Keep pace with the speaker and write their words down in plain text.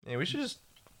Yeah, we should just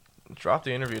drop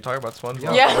the interview, talk about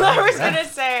SpongeBob. Yeah, I was gonna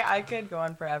say I could go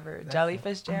on forever.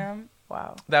 Jellyfish Jam.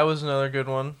 Wow. That was another good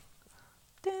one.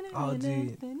 Oh,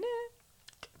 dude.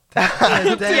 Yo,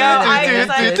 I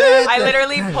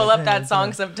literally pull up that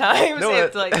song sometimes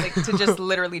it's like to just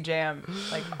literally jam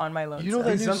like on my lonesome. You know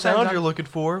that new sound you're looking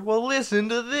for? Well, listen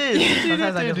to this.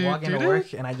 Sometimes I just walk into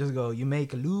work and I just go, you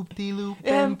make a loop-de-loop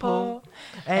tempo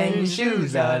and your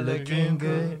shoes are looking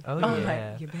good. Oh,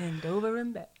 yeah. You bend over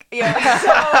and back.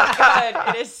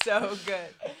 Yeah, it's so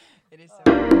good. It is so good. It is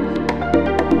so good.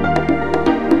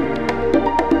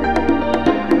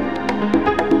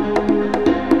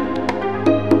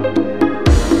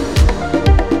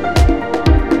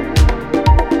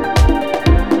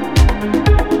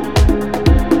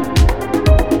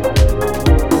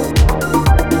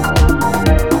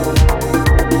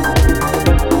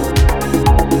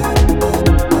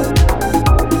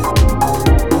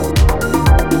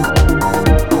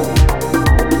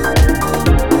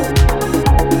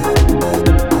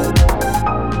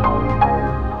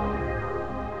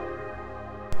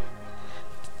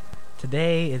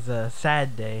 Today is a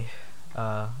sad day,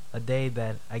 a day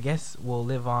that I guess will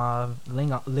live on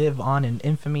in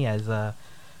infamy as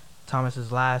Thomas's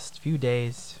last few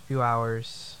days, few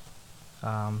hours,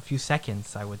 few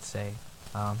seconds, I would say.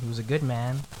 He was a good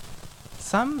man.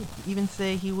 Some even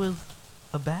say he was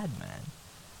a bad man,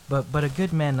 but a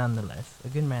good man nonetheless.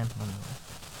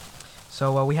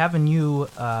 So we have a new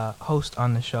host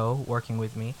on the show working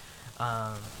with me.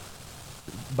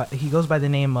 But he goes by the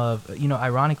name of,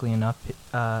 ironically enough,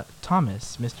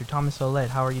 Thomas, Mr. Thomas Oled.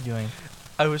 How are you doing?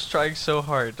 I was trying so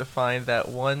hard to find that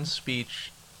one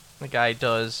speech the guy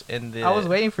does in the... I was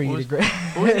waiting for you to grab.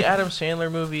 What was the Adam Sandler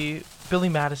movie? Billy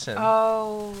Madison.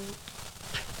 Oh.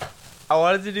 I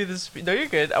wanted to do this... No, you're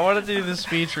good. I wanted to do this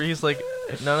speech where he's like,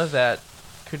 none of that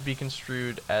could be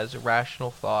construed as a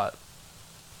rational thought.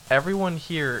 Everyone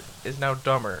here is now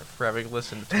dumber for having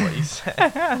listened to what he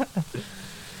said.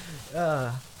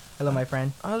 Hello, my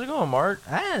friend. How's it going, Mark?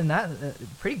 Not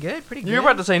pretty good. You're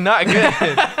about to say not good.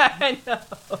 I know.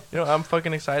 You know what I'm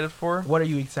fucking excited for? What are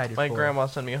you excited for? My grandma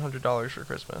sent me $100 for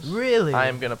Christmas. Really? I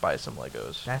am gonna buy some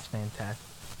Legos. That's fantastic.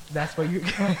 That's what you.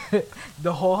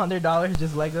 The whole $100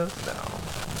 just Legos? No.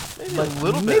 Maybe But a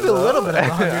little bit. Maybe a little bit of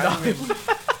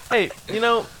 $100. Hey,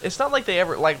 it's not like they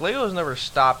ever Legos never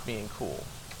stopped being cool.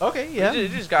 Okay, yeah.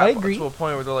 It just got to a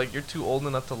point where they're like, you're too old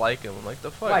enough to like them. I'm like, the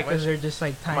fuck? Why? Because they're just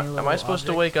like tiny little Am I supposed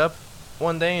to wake up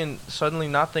one day and suddenly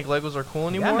not think Legos are cool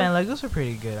anymore? Yeah, man, Legos are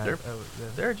pretty good.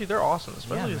 They're awesome,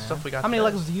 especially the stuff we got. How many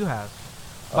Legos do you have?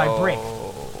 By brick.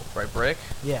 By brick?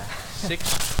 Yeah.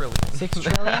 6 trillion. 6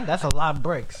 trillion? That's a lot of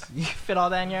bricks. You fit all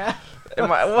that in your ass?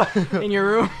 In your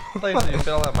room? Like, you fit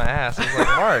all that in my ass. I was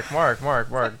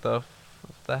like, Mark, the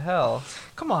hell?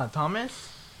 Come on, Thomas.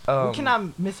 We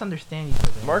cannot misunderstand each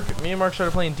other. Me and Mark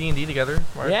started playing D&D together.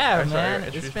 Man.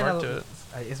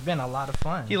 It's been a lot of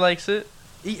fun. He likes it.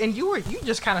 And you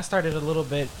just kind of started a little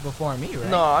bit before me, right?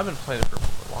 No, I've been playing it for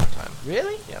a long time.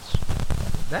 Really? Yes.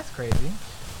 That's crazy.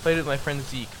 Played it with my friend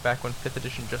Zeke back when 5th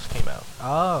edition just came out.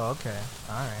 Oh, okay.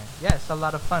 All right. Yeah, it's a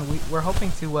lot of fun. We're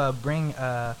hoping to bring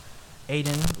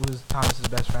Aiden, who's Thomas's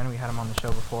best friend. We had him on the show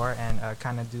before, and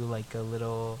kind of do like a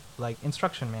little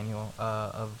instruction manual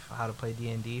of how to play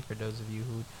D&D for those of you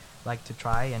who like to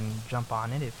try and jump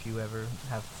on it if you ever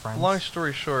have friends. Long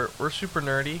story short, we're super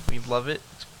nerdy. We love it.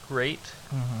 It's great.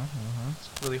 It's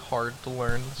really hard to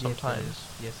learn sometimes.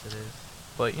 Yes, it is.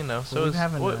 But so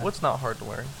what's not hard to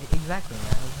learn? Exactly,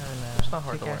 man. What's not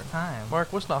hard to learn? Time.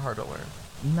 Mark, what's not hard to learn?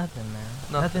 Nothing, man.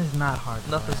 Nothing's not hard.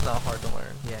 Nothing's not hard to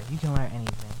learn. Yeah, you can learn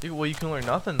anything. Well, you can learn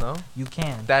nothing though. You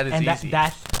can. That is easy.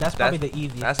 That's probably the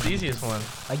easiest. That's the easiest one.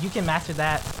 Like you can master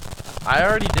that. I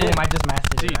already did. Boom, I just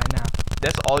mastered it right now.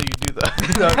 That's all you do though.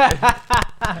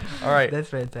 All right. That's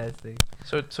fantastic.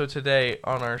 So today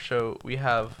on our show we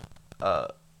have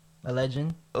a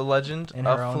legend, a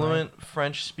fluent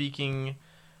French-speaking,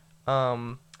 what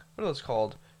are those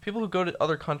called? People who go to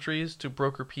other countries to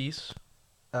broker peace.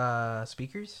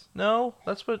 Speakers? No,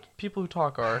 that's what people who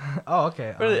talk are. Oh,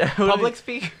 okay. Public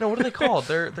speaker? No, what are they called?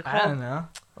 They're called. I don't know.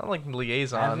 Not like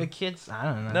liaison. Advocates? I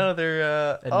don't know. No,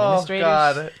 they're administrators.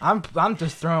 Oh God. I'm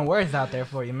just throwing words out there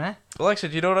for you, man. Alexa,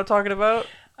 do you know what I'm talking about?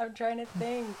 I'm trying to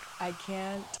think. I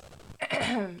can't.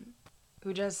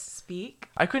 Who just speak?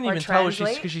 I couldn't even tell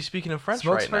because she's speaking in French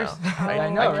right now. I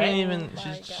know, I can't even.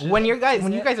 When you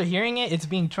guys are hearing it, it's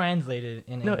being translated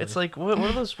in English. No, it's like what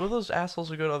are those assholes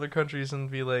who go to other countries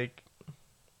and be like,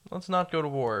 let's not go to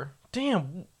war.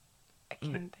 Damn. I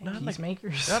can't think. Not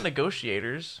peacemakers. Not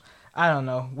negotiators. I don't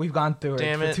know. We've gone through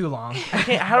it for too long. I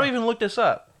can't. How do I even look this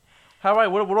up?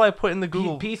 What do I put in the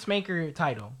Google? Peacemaker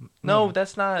title. No, Yeah.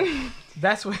 that's not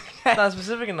That's what. not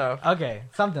specific enough. Okay,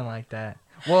 something like that.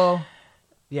 Well,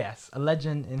 yes, a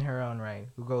legend in her own right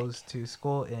who goes to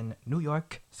school in New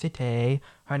York City.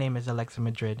 Her name is Alexa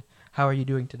Madrid. How are you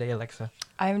doing today, Alexa?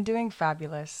 I'm doing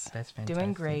fabulous. That's fantastic.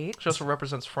 Doing great. She also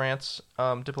represents France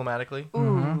diplomatically.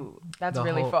 Ooh, that's The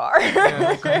really whole- far.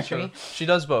 Yeah, country. She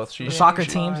does both. She The soccer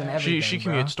she- teams and everything. she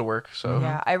bro. commutes to work, so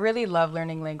Yeah, I really love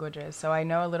learning languages. So I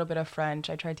know a little bit of French.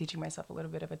 I tried teaching myself a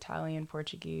little bit of Italian,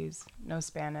 Portuguese, no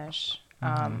Spanish.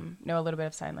 Know a little bit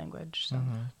of sign language. So.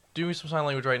 do me some sign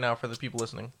language right now for the people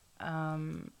listening.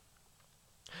 Um,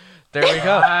 There we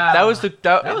go. Wow. That was the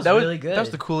that, That was that really good. That was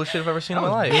the coolest shit I've ever seen That in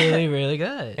my was life. really, really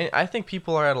good. And I think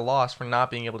people are at a loss for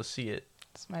not being able to see it.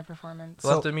 it's my performance.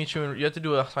 We'll have to meet you. You have to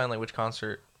do a sign language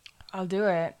concert. I'll do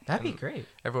it. That'd be great.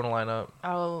 Everyone will line up.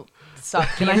 I'll suck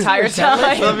Can the I see entire your set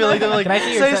list? They'll time. be like, Can I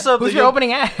see say your set- something. Who's your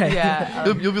opening act? Yeah.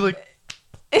 You'll be like,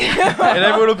 and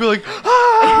everyone will be like,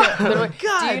 ah! Literally, do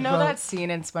God, you know bro. that scene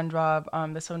in SpongeBob,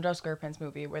 the SpongeBob SquarePants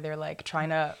movie, where they're like trying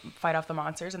to fight off the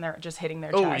monsters and they're just hitting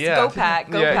their Oh, chest? yeah. Go Pat,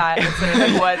 go Yeah. Pat. It's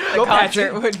literally what the Go concert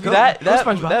Patrick. would be. that Go that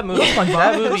SpongeBob. that movie Go SpongeBob.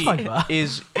 that Go movie SpongeBob.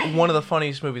 is one of the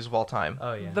funniest movies of all time.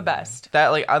 Oh yeah. The best. That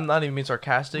like I'm not even being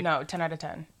sarcastic. No, 10 out of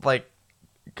 10. Like,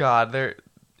 God,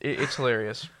 it's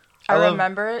hilarious. I love-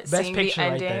 remember Best seeing the picture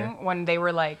right ending there. when they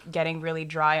were like getting really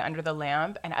dry under the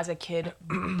lamp, and as a kid,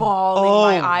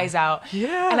 bawling my eyes out.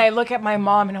 Yeah. And I look at my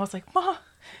mom and I was like, "Mom,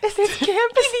 this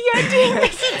can't be the ending."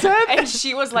 And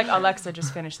she was like, "Alexa,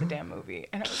 just finish the damn movie."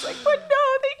 And I was like, "But no,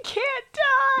 they can't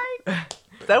die."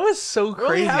 That was so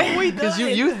crazy haven't we because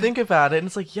done you think about it and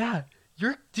it's like, yeah,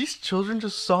 these children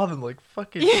just saw them like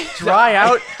fucking dry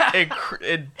out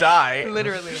and die.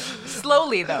 Literally,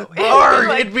 slowly though. Or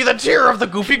Like, it'd be the tear of the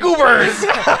Goofy Goobers.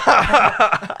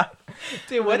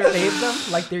 Dude, what saved them?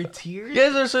 Like their tears?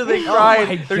 Yes, so they Oh cried.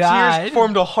 my Their God. tears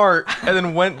formed a heart and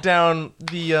then went down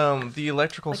the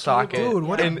electrical socket. dude,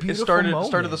 what a and it beautiful started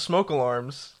moment. the smoke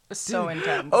alarms. so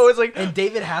intense. Oh, it's like, And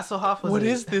David Hasselhoff was what a-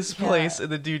 is this Yeah. place? And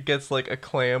the dude gets like a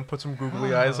clam, puts some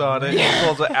googly eyes on it. He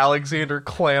calls it Alexander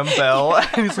Clam Bell.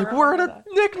 And he's like, we're at a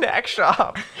knick-knack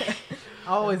shop.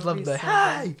 I always loved the so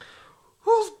hey,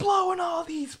 who's blowing all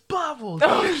these bubbles?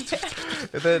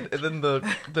 And then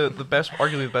the best,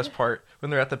 arguably the best part, when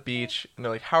they're at the beach and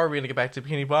they're like, how are we gonna get back to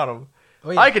Bikini Bottom? Oh,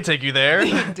 yeah. I could take you there.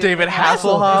 David His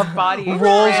Hasselhoff body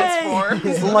rolls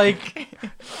transforms. like,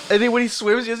 and then when he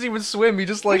swims, he doesn't even swim. He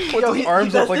just like puts Yo, his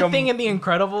arms does up like the a thing in The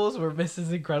Incredibles where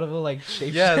Mrs. Incredible like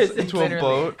shapeshifts yes into a literally.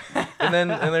 boat.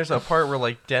 And there's a part where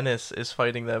like Dennis is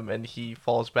fighting them and he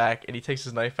falls back and he takes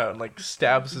his knife out and like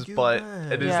stabs his butt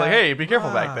and he's Yeah. like, hey, be careful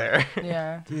back Wow. there.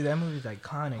 Yeah. Dude, that movie's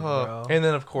iconic, Oh, bro. and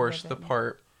then of course Love the it.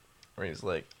 part where he's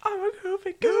like, I'm a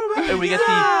goofy goober, and we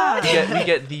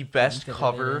get the best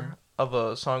cover of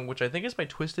a song which I think is by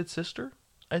Twisted Sister.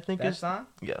 I think That is song?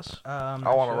 yes. I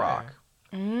I Wanna Rock.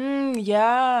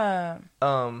 Yeah.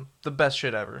 The best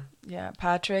shit ever. Yeah.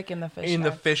 Patrick in the fish. In the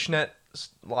nets. fishnet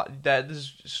that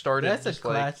is started. That's a just,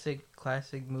 like,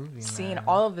 classic movie, scene. man.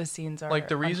 All of the scenes are like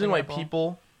the reason why unforgettable.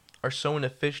 people are so into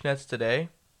fishnets today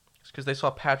is because they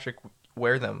saw Patrick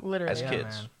wear them Literally. as Yeah, kids.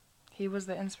 man. He was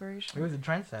the inspiration. He was a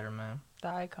trendsetter, man. The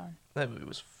icon. That movie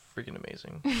was freaking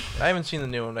amazing. I haven't seen the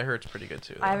new one. I heard it's pretty good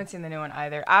too. I haven't seen the new one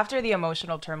either. After the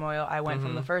emotional turmoil, I went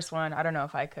from Mhm. the first one. I don't know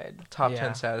if I could. Top Yeah.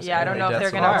 10 saddest. Yeah, I don't anime know if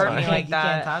deaths they're of gonna all hurt me time. like You that.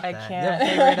 can't top I that.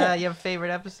 can't. You have a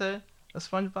favorite episode of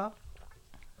SpongeBob?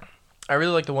 I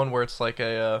really like the one where it's like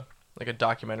a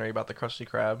documentary about the Krusty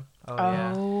Krab. Oh,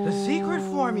 yeah. The secret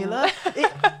Oh. formula.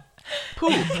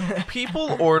 Poop.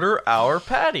 People order our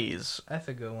patties. That's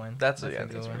a good one. That's a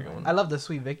pretty good one. I love the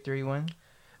Sweet Victory one.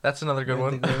 That's another good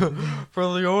one. That's a good- For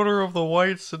the owner of the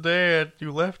white sedan,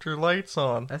 you left your lights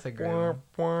on. That's a great one.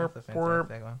 That's a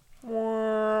fantastic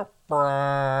one.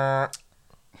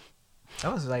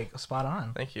 That was like spot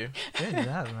on. Thank you. Good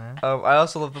job, man. I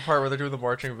also love the part where they're doing the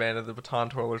marching band and the baton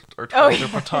twirlers are Oh, twirling their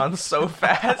batons so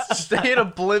fast they hit a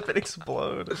blip and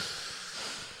explode.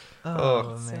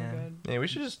 Oh, So man. good. Yeah, we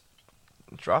should just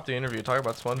drop the interview, talk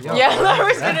about SpongeBob. Yeah, bro. I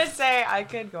was gonna say I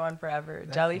could go on forever.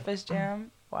 Jellyfish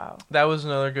Jam. Wow. That was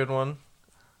another good one.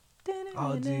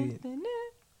 Oh, dude.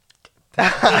 Yo,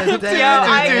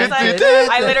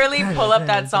 I literally pull up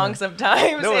that song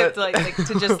sometimes No, if, like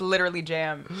to just literally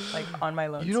jam like on my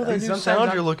lonesome. You know that new Sometimes sound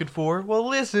I'm- you're looking for? Well,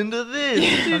 listen to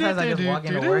this. Sometimes I just walk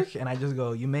into work and I just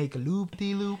go, you make a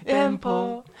loop-de-loop and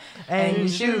pull, and your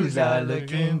shoes are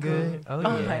looking good. Oh,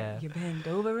 Oh yeah. my, you bend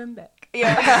over and back.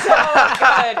 Yeah,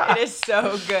 so good. It is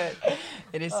so good.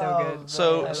 It is so good. I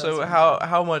So love so SpongeBob.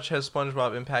 how much has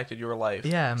SpongeBob impacted your life?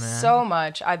 Yeah, man. So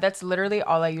much. That's literally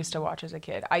all I used to watch as a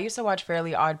kid. I used to watch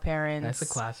Fairly Odd Parents. That's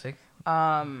a classic.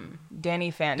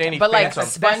 Danny Phantom. Danny but like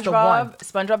Phantom. That's the one.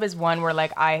 SpongeBob is one where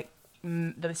like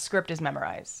the script is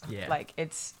memorized. Yeah. Like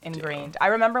it's ingrained. I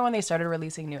remember when they started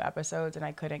releasing new episodes and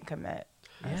I couldn't commit.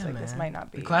 I was like, this might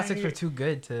not be. The classics are too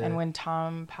good to. And when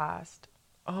Tom passed.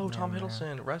 Oh, Tom man.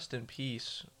 Hiddleston, rest in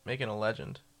peace, making a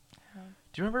legend. Yeah.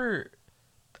 Do you remember?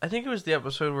 I think it was the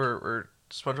episode where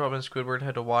SpongeBob and Squidward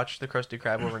had to watch the Krusty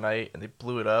Krab overnight, and they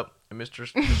blew it up. And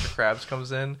Mr. Krabs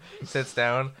comes in, sits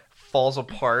down, falls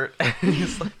apart, and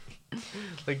he's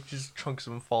like just chunks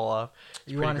of him fall off.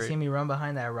 You want to see me run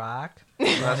behind that rock? You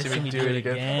want to see me do it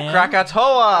again? again?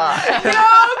 Krakatoa!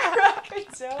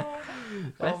 Krakatoa!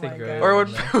 That's a great Or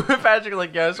one, when Patrick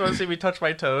like, yeah, I just want to see me touch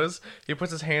my toes. He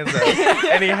puts his hands out,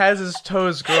 and he has his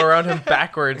toes go around him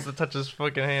backwards to touch his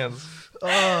fucking hands.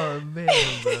 Oh man,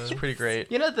 bro. It's pretty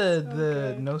great. You know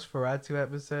the Nosferatu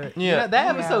episode? Yeah. You know,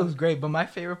 that episode was great, but my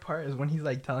favorite part is when he's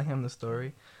like telling him the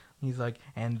story. He's like,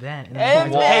 and then he's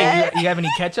like, hey, you have any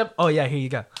ketchup? Oh yeah, here you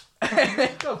go.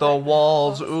 The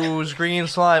walls ooze green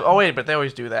slime. Oh wait, but they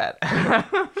always do that.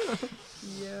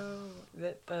 Yo,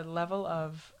 the level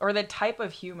of or the type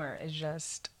of humor is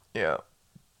just. Yeah.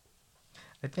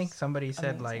 I think somebody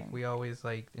said amazing. like we always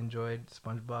like enjoyed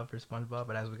SpongeBob for SpongeBob,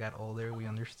 but as we got older, we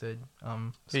understood.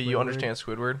 Hey, you understand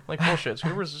Squidward? Like bullshit.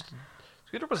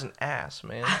 Squidward was an ass,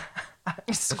 man.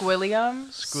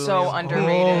 Squilliam, so Squilliam.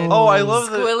 underrated. Oh, I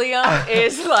love that. Squilliam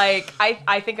is like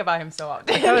I think about him so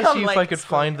often. I gotta I'm see like, if I could Squilliam.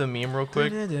 find the meme real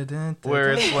quick.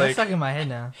 Where it's like- It's stuck in my head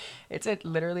now. It's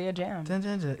literally a jam. Is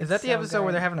that the so episode where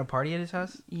good. they're having a party at his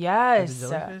house? Yes. The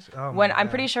jellyfish? Oh When my I'm God.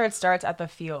 pretty sure it starts at the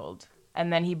field.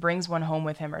 And then he brings one home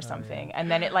with him or something. And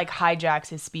then it like hijacks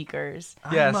his speakers.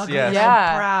 Yes, I'm ugly yes. and Yeah.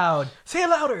 I'm proud. Say it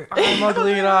louder. I'm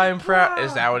ugly and I'm proud.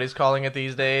 Is that what he's calling it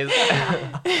these days?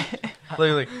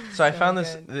 Literally. So I found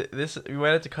this. This we might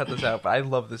have to cut this out, but I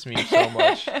love this meme so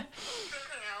much.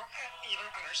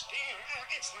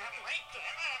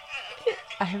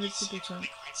 I haven't seen this one.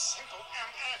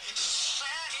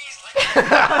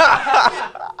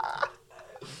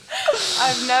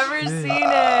 I've never seen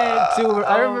it. Dude,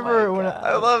 I remember when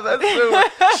I love that so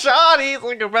much. Shawty's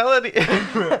like a melody.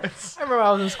 I remember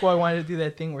I was in school. I wanted to do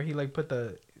that thing where he like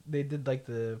they did like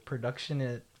the production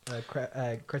at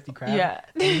Krusty Krab. Yeah.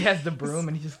 And he has the broom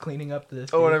and he's just cleaning up the.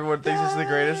 Oh, and everyone thinks it's the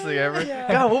greatest thing ever.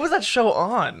 Yeah. God, what was that show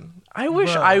on? I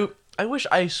wish Bro. I wish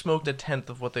I smoked a tenth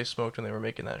of what they smoked when they were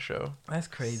making that show. That's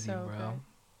crazy, So bro.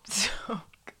 good. So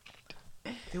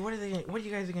Dude, what are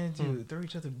you guys gonna do? Throw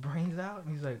each other's brains out?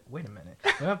 And he's like, wait a minute.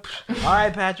 Well, all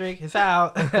right, Patrick, it's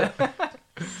out. so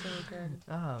good.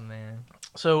 Oh man.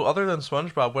 So other than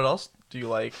SpongeBob, what else do you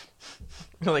like?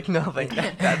 You're like nothing.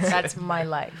 That's my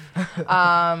life.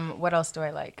 What else do I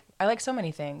like? I like so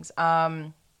many things.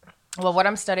 Well, what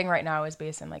I'm studying right now is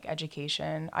based in like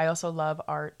education. I also love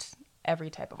art,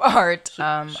 every type of art.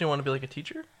 So you want to be like a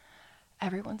teacher?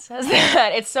 Everyone says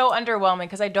that. It's so underwhelming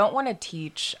because I don't want to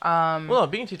teach. Well, no,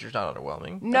 being a teacher is not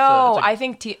underwhelming. No, That's I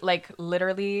think like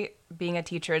literally being a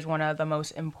teacher is one of the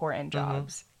most important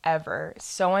jobs ever.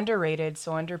 So underrated,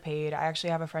 so underpaid. I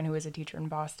actually have a friend who is a teacher in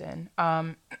Boston.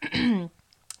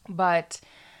 But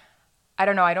I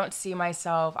don't know. I don't see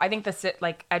myself. I think the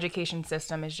like education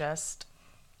system is just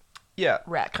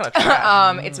wrecked. Kind of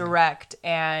trash. It's wrecked,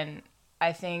 and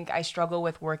I think I struggle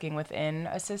with working within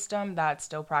a system that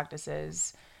still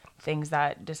practices things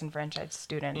that disenfranchise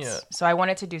students. Yeah. So I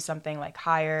wanted to do something like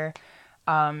higher,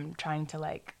 trying to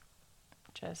like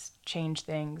just change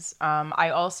things.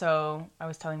 I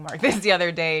was telling Mark this the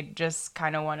other day, just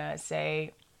kind of want to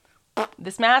say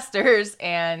this master's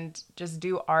and just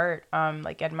do art,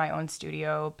 like get my own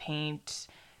studio, paint,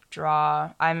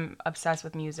 draw. I'm obsessed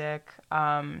with music.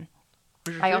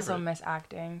 I also miss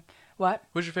acting. What?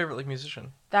 Who's your favorite like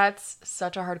musician? That's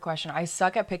such a hard question. I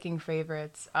suck at picking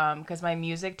favorites because my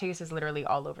music taste is literally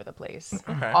all over the place.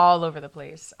 Okay. All over the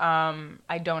place.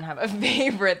 I don't have a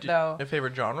favorite though. A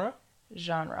favorite genre?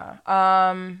 Genre.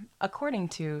 According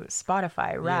to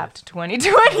Spotify Wrapped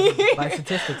 2020, By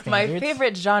statistics, my standards.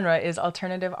 favorite genre is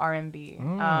alternative R&B,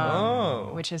 Oh.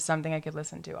 which is something I could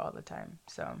listen to all the time.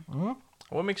 So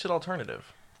What makes it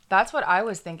alternative? that's what I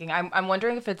was thinking. I'm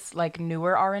wondering if it's like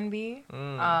newer R&B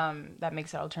that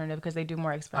makes it alternative because they do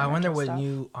more I experimental wonder what stuff.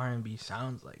 new R&B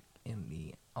sounds like in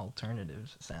the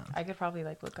alternatives sound. I could probably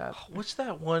like look up. What's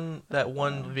that one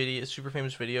video, super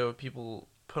famous video of people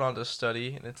put on to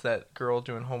study, and it's that girl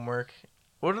doing homework.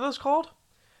 What are those called?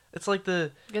 It's like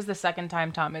the. Because the second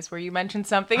time, Thomas, where you mentioned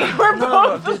something and we're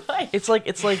both like. It's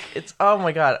oh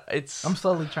my god, it's I'm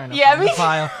slowly trying to Yeah, find me the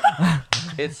file.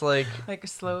 it's like Like a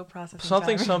slow processing.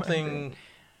 something time. something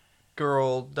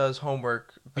girl does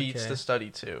homework beats Okay. to study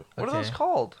to. What are those Okay.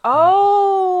 called?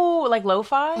 Oh, like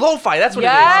lo-fi? Lo-fi, that's what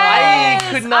Yes! it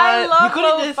is. I could I not. love You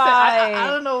couldn't just say, I lo-fi.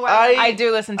 don't know why. I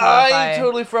do listen to lo-fi. I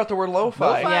totally forgot the word lo-fi.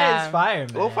 Lo-fi Yeah. is fire,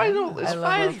 man. Lo-fi, no, I it's love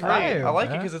fire is lo-fi. great. I like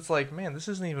it Bruh. because it's like, man, this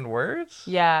isn't even words.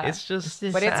 Yeah. It's just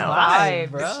It's But it's sounds.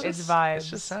 vibes. bro. It's vibes. It's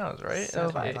just sounds, right? So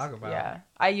That's what I vibes. talk about. Yeah.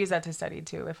 I use that to study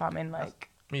too if I'm in like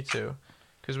Me too.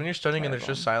 Because when you're studying and there's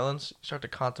Terrible. just silence, you start to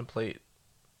contemplate,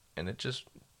 and it just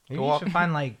Maybe go you off. should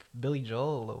find like Billy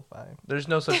Joel lo-fi. There's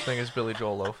no such thing as Billy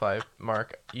Joel lo-fi,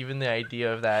 Mark. Even the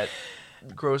idea of that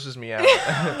grosses me out.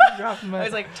 I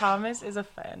was like, Thomas is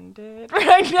offended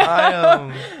right now.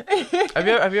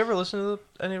 Have you ever listened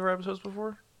to any of our episodes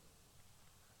before?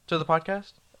 To the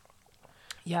podcast?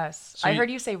 Yes. So I you- heard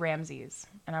you say Ramses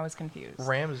and I was confused.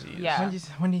 Ramses. Yeah.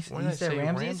 When you When did I said say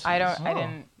Ramses? Ramses? I Oh.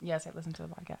 didn't. Yes, I listened to the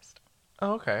podcast.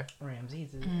 Oh, okay. Ramses.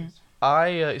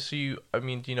 So you, I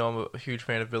mean, do you know I'm a huge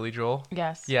fan of Billy Joel?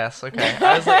 Yes. Yes. Okay.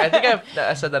 I was like, I think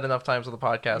I said that enough times on the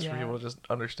podcast for Yeah. people to just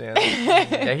understand.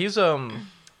 Yeah, he's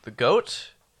the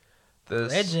goat, the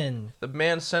Legend. the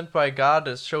man sent by God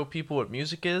to show people what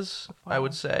music is. I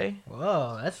would say.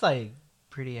 Whoa, that's like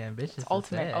pretty ambitious. It's to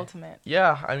ultimate, say. ultimate.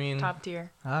 Yeah, I mean, Top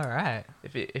tier. All right.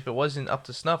 if it wasn't up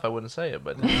to snuff, I wouldn't say it.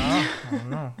 But do I don't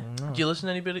know. you listen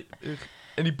to any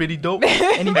Billy dope?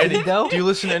 Any Billy Joel? Do you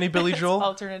listen to any Billy Joel?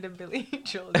 Alternative Billy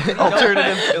Joel.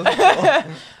 Alternative Billy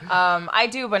Joel. I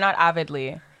do, but not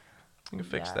avidly. You can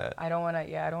fix Yeah, that. I don't want to.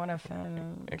 Yeah, I don't want to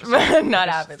offend. I can- Not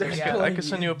avidly. Yeah. I could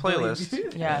send you a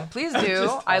playlist. Yeah, please do.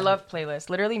 I love playlists.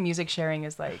 Literally, music sharing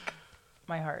is like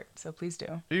my heart. So please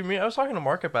do. You mean I was talking to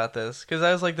Mark about this because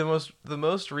I was like the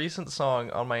most recent song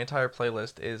on my entire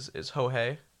playlist is Ho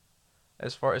Hey,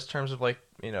 as far as terms of like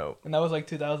And that was like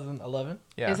 2011.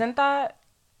 yeah Isn't that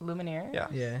Lumineers? Yeah.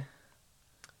 Yeah.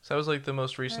 so that was like the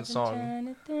most recent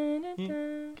song.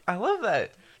 I love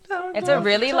that. It's a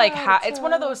really like it's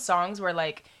one of those songs where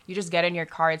like you just get in your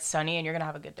car, it's sunny, and you're gonna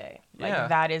have a good day. Like Yeah.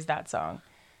 that is that song.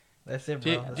 That's it, Do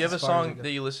bro. you, That's do you have a as far as song it goes.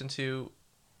 that you listen to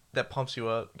that pumps you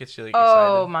up, gets you like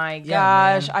Oh excited? my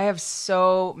Yeah, gosh, man. I have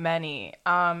so many.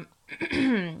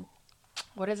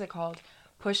 What is it called?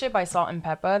 Push It by Salt and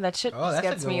Pepper. That shit Oh, just that's a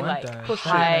gets good me one. like Dun, Push it.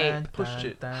 hype. Push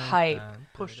it. Hype.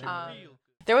 Push it. Um,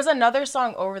 There was another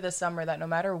song over the summer that no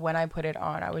matter when I put it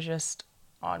on, I was just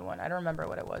on one. I don't remember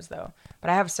what it was though. But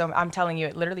I have I'm telling you,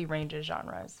 it literally ranges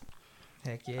genres.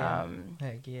 Heck yeah. Um,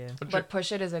 Heck yeah. But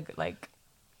Push It is a like,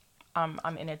 I'm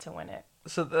in it to win it.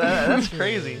 So that's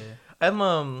crazy. Yeah.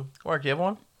 Mark, you have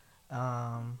one?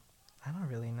 I don't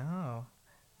really know.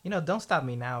 Don't stop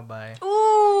me now by.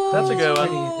 Ooh, That's a good one.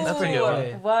 It's That's a pretty good one.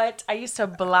 good. What? I used to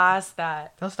blast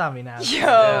that. Don't stop me now. Yo.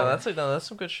 Yeah, that's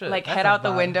some good shit. Like That's head a out the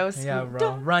vibe. window. Yeah, scream, bro.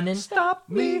 "Don't Running. stop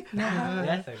me now. now."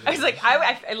 That's a good I was like,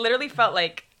 one. I literally felt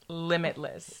like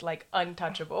limitless, like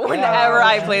untouchable whenever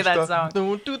I play that song.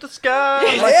 Don't do the sky.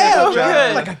 Yeah, like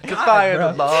good. Like a defy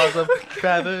god, the bro. laws of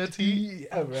gravity.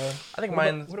 Yeah, bro. I think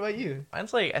What about you?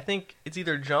 mine's like I think it's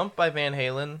either Jump by Van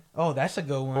Halen Oh, that's a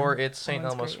good one. or it's St.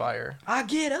 one's Elmo's great. Fire. I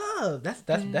get up.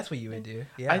 That's what you would do.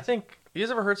 Yeah. I think you guys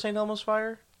ever heard St. Elmo's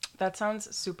Fire? That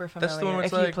sounds super That's the one familiar. where If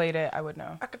it's you like- played it, I would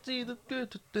know. I could see the I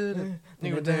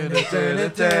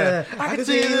can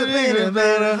see the vision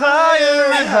better higher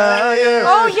and higher.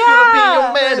 Oh, yeah! Be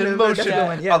your man in motion. That's a good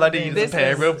one, yeah. All I need is a This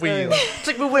pair is- of wheels.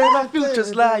 Take me where my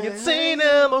future's lying. St.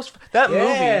 Elmo's. That movie.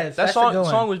 Yes, That that's a good one.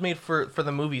 song was made for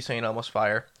the movie St. Elmo's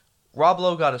Fire. Rob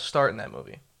Lowe got a start in that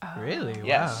movie. Really?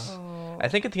 Yes. Wow. Oh. I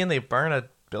think at the end they burn a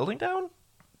building down.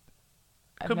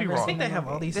 I've Could be never wrong. seen I think the they have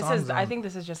movie. all these This songs is. I on- think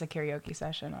this is just a karaoke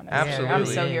session. Honestly, Absolutely. I'm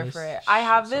so here for it. I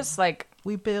have this like.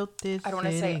 We built this. I don't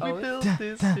wanna say city. oath. We built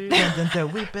this Dun, city. dun, dun,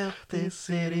 dun. We built this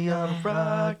city on a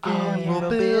rock and Oh,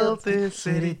 we'll yeah. build this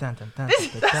city. Dun, dun, dun, dun,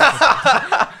 dun,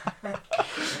 dun.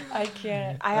 I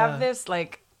can't. I have this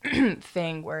like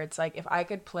thing where it's like if I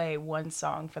could play one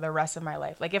song for the rest of my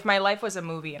life, like if my life was a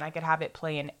movie and I could have it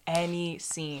play in any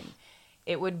scene,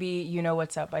 it would be "You Know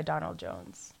What's Up" by Donald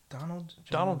Jones.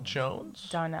 Donald Jones.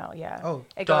 Donnell, yeah. Oh,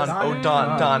 It Don. goes, Oh,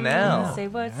 Donnell. Say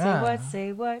what, say Yeah. what,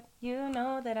 say what. You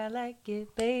know that I like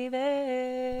it,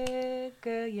 baby.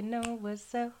 Girl, you know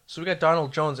what's up. So we got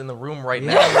Donald Jones in the room right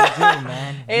now. Yeah, we do,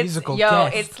 man. It's Musical yo,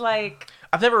 guest. it's like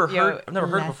I've never Yo, heard. I've never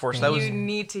heard it before. So that was. you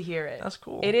need to hear it. That's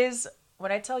cool. It is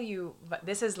when I tell you, but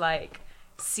this is like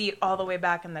seat all the way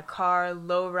back in the car,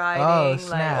 low riding. Oh, like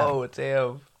snap. Oh,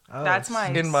 damn. Oh, that's my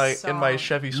In my song.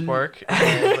 Chevy Spark. low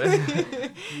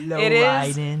It is.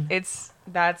 riding.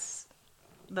 That's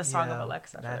the song Yeah, of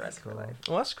Alexa for the that's rest of cool. my life.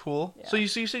 Well, that's cool. Yeah. So you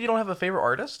said you don't have a favorite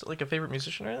artist, like a favorite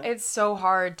musician or anything? It's so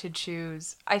hard to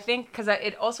choose. I think because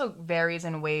it also varies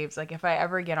in waves. Like if I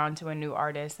ever get onto a new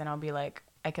artist, then I'll be like,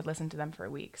 I could listen to them for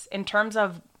weeks. In terms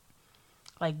of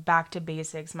like back to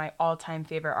basics, my all-time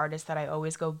favorite artist that I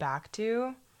always go back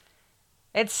to.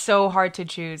 It's so hard to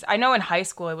choose. I know in high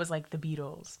school it was like the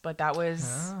Beatles, but it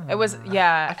was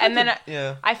yeah. And then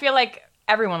I feel like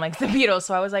everyone likes the Beatles,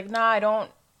 so I was like, nah, I don't.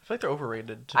 I feel like they're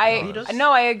overrated. To be honest.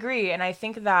 No, I agree, and I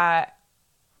think that's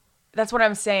what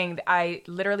I'm saying. I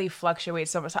literally fluctuate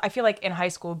so much. I feel like in high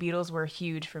school, Beatles were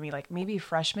huge for me, like maybe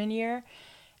freshman year.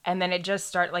 And then it just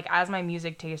started, like, as my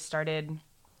music taste started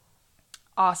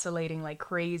oscillating like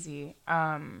crazy,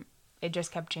 it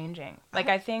just kept changing. Like,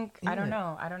 I think, I don't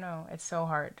know. It's so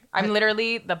hard.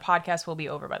 The podcast will be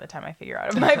over by the time I figure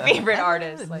out my favorite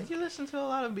artist. Did you listen to a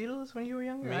lot of Beatles when you were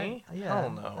younger? Me?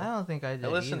 Hell no. I don't think I did. I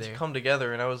listened either. to Come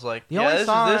Together, and I was like,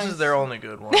 this is their only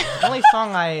good one. The only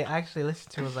song I actually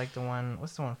listened to was like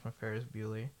what's the one from Ferris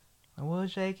Bueller? We'll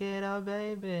shake it up,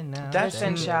 baby. Now. Twist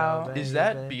and Shout. Is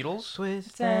that Beatles?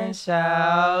 Twist and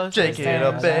shout. Shake it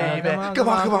up, baby. Come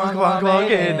on,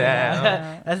 get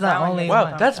now. That's not only.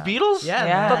 Wow, that's Beatles?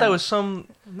 Yeah. I thought that was some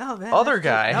other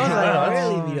guy. That was like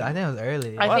early Beatles. I think it was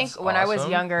early. I think when I was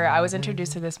younger, I was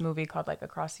introduced to this movie called like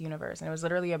Across the Universe, and it was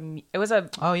literally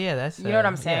Oh yeah, that's. You know what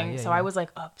I'm saying? Yeah, so I was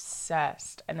like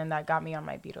obsessed, and then that got me on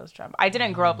my Beatles jump. I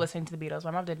didn't grow up listening to the Beatles.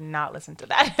 My mom did not listen to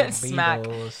that smack.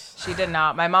 She did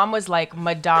not. My mom was like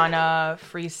Madonna,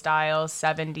 freestyle,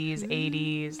 70s,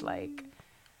 80s, like.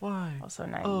 Why? Also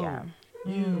nice, yeah.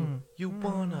 You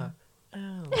wanna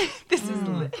this is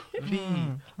be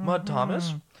Mud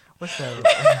Thomas? What's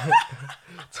that?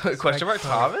 Question mark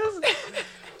Thomas?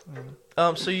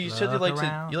 So you said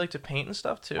you like to paint and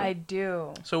stuff too? I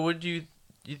do. So would you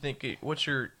think what's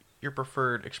your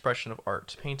preferred expression of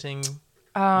art? Painting,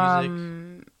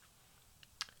 music?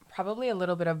 Probably a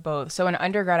little bit of both. So in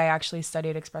undergrad, I actually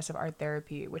studied expressive art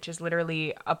therapy, which is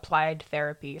literally applied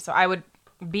therapy. So I would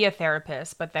be a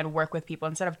therapist, but then work with people.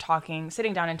 Instead of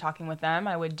sitting down and talking with them,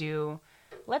 I would do,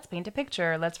 let's paint a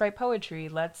picture, let's write poetry,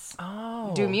 let's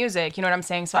do music. You know what I'm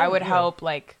saying? So I would help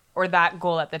or that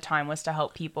goal at the time was to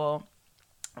help people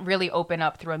really open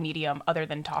up through a medium other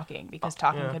than talking, because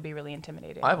talking could be really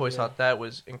intimidating. I've always thought that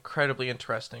was incredibly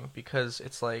interesting, because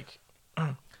it's like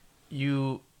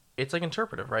it's like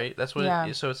interpretive, right? That's what it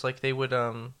is. So it's like they would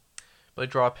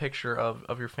like draw a picture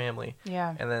of your family,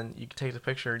 and then you take the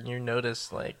picture and you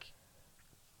notice like,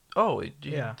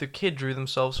 the kid drew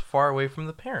themselves far away from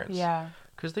the parents,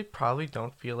 because they probably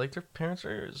don't feel like their parents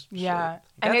are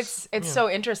and it's so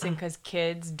interesting because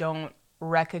kids don't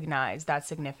recognize that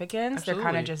significance. Absolutely.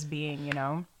 They're kind of just being,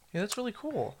 Yeah, that's really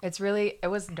cool. It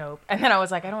was dope. And then I was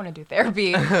like, I don't want to do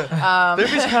therapy.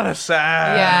 Therapy's kind of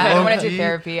sad. Yeah, I don't want to do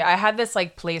therapy. I had this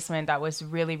like placement that was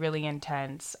really, really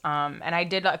intense. And I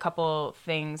did a couple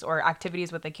things or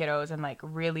activities with the kiddos, and like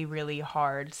really, really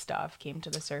hard stuff came to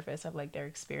the surface of like their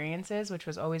experiences, which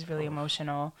was always really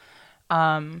emotional.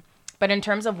 But in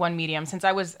terms of one medium,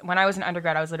 when I was an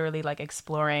undergrad, I was literally like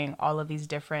exploring all of these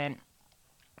different,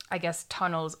 I guess,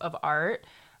 tunnels of art.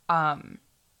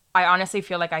 I honestly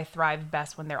feel like I thrive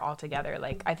best when they're all together.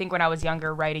 Like, I think when I was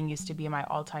younger, writing used to be my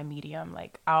all-time medium.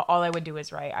 Like, all I would do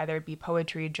is write. Either it be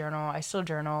poetry, journal. I still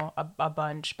journal a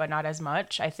bunch, but not as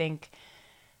much. I think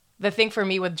the thing for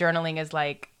me with journaling is,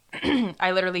 like,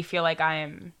 I literally feel like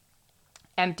I'm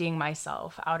emptying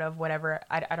myself out of whatever.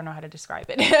 I don't know how to describe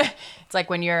it. It's like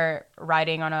when you're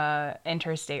riding on a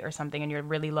interstate or something and you're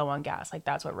really low on gas. Like,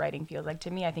 that's what writing feels like to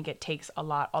me. I think it takes a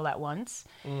lot all at once.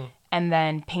 And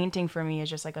then painting for me is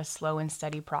just like a slow and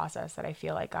steady process that I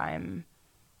feel like I'm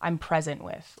present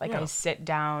with. Like, I sit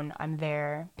down, I'm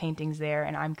there, painting's there,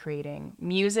 and I'm creating.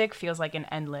 Music feels like an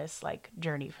endless like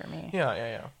journey for me.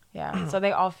 Yeah. So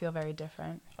they all feel very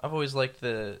different. I've always liked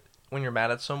when you're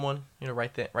mad at someone,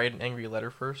 write an angry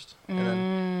letter first, and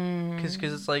then because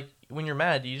it's like when you're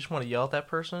mad, you just want to yell at that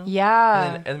person.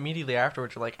 Yeah. And then immediately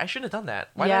afterwards, you're like, I shouldn't have done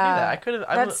that. Why did I do that? I could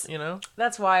have.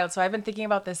 That's wild. So I've been thinking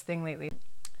about this thing lately.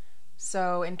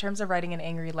 So in terms of writing an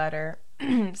angry letter,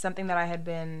 something that I had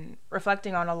been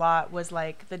reflecting on a lot was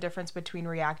like the difference between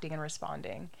reacting and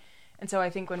responding. And so I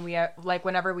think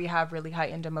whenever we have really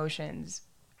heightened emotions,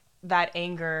 that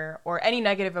anger or any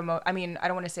negative I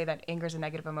don't want to say that anger is a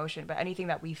negative emotion, but anything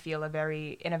that we feel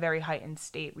in a very heightened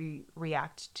state, we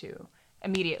react to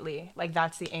immediately. Like,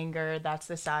 that's the anger, that's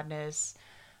the sadness,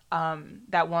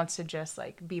 that wants to just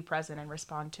like be present and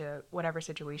respond to whatever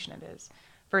situation it is.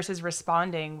 Versus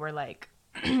responding, where like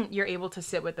you're able to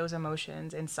sit with those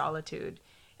emotions in solitude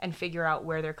and figure out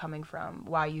where they're coming from,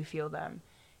 why you feel them,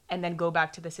 and then go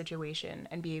back to the situation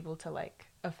and be able to like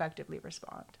effectively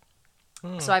respond.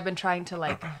 So I've been trying to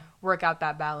like work out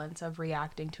that balance of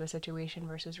reacting to a situation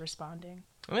versus responding.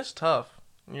 And it's tough.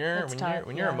 It's tough,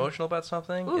 when you're yeah. emotional about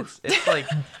something, Oof. it's like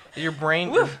your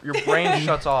brain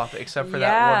shuts off except for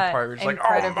that Yeah, one part where it's like,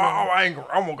 incredibly. I'm angry,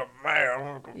 I'm gonna get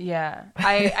mad. Yeah.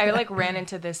 I like ran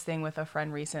into this thing with a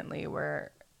friend recently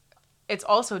where it's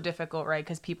also difficult, right?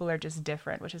 Because people are just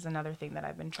different, which is another thing that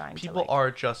I've been trying to People like, are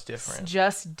just different.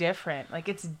 just different. Like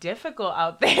it's difficult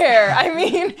out there. I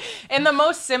mean, in the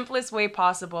most simplest way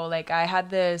possible. Like I had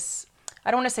this,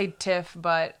 I don't want to say tiff,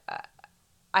 but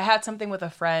I had something with a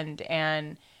friend,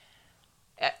 and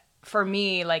for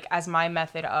me, like as my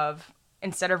method of,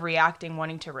 instead of reacting,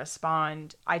 wanting to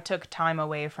respond, I took time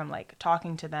away from like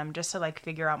talking to them just to like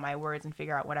figure out my words and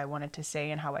figure out what I wanted to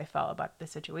say and how I felt about the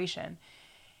situation.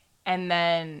 And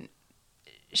then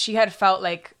she had felt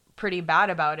like pretty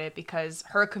bad about it because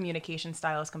her communication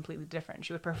style is completely different.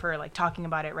 She would prefer like talking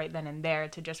about it right then and there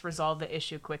to just resolve the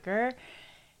issue quicker.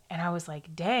 And I was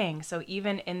like, dang. So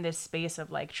even in this space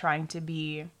of like trying to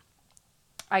be,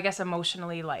 I guess,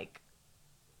 emotionally like,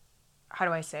 how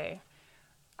do I say?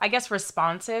 I guess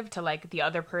responsive to like the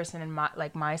other person and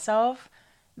like myself,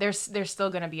 there's still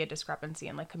going to be a discrepancy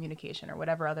in like communication or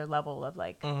whatever other level of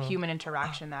like human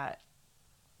interaction that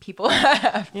people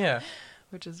have. Yeah.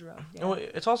 Which is rough. Yeah. Well,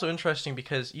 it's also interesting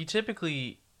because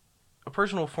a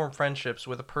person will form friendships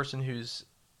with a person who's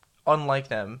unlike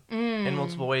them in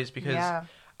multiple ways because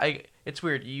it's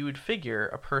weird. You would figure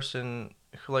a person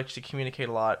who likes to communicate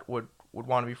a lot would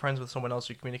want to be friends with someone else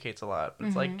who communicates a lot. But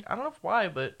it's like, I don't know why,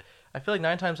 but I feel like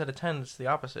 9 times out of 10 it's the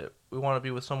opposite. We want to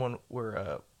be with someone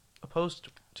we're opposed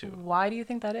to. Why do you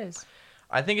think that is?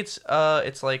 I think it's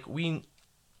like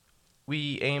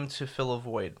we aim to fill a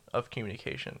void of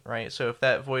communication, right? So if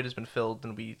that void has been filled,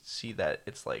 then we see that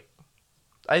it's like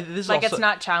this like also, it's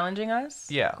not challenging us?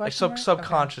 yeah, like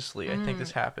subconsciously. Okay. I think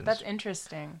this happens. That's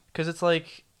interesting. Because it's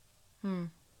like,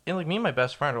 like me and my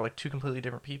best friend are like 2 completely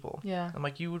different people. Yeah. I'm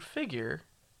like, you would figure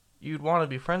you'd want to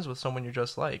be friends with someone you're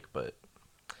just like, but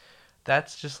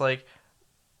that's just like,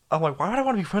 I'm like, why would I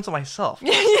want to be friends with myself?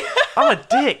 I'm a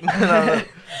dick. I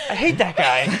hate that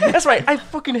guy. That's right. I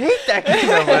fucking hate that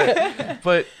guy.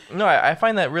 But no, I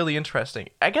find that really interesting.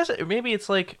 I guess maybe it's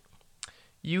like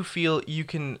you feel you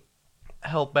can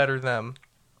help better them,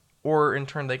 or in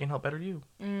turn they can help better you.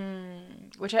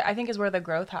 Which I think is where the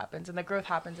growth happens, and the growth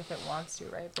happens if it wants to,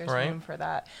 right? If there's room for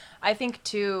that. I think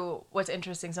too, what's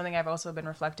interesting, something I've also been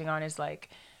reflecting on is like,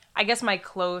 I guess my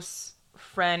close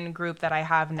friend group that I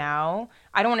have now,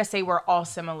 I don't want to say we're all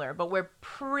similar, but we're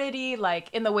pretty like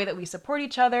in the way that we support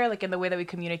each other, like in the way that we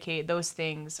communicate, those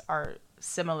things are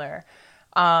similar.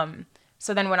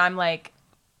 So then when I'm like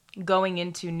going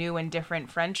into new and different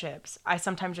friendships, I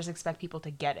sometimes just expect people to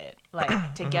get it,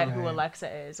 like to get who Alexa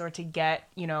is, or to get,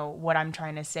 you know, what I'm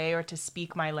trying to say, or to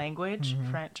speak my language,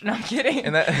 French. No, I'm kidding.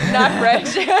 And that, not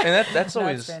French. And that's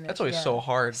always Spanish, so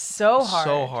hard. So hard.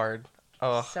 So hard.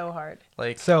 Oh, so hard.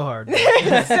 Like so hard. So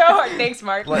hard. Thanks,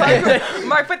 Mark.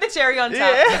 Mark put the cherry on top.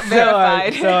 Yeah.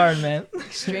 Verified. So hard, man.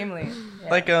 Extremely. Yeah.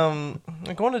 Like going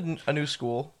to a new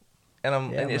school, and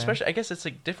and man. especially I guess it's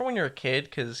like different when you're a kid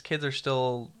because kids are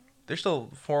still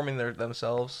forming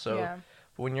themselves. So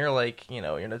but when you're like, you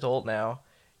know, you're an adult now,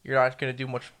 you're not gonna do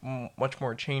much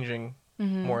more changing,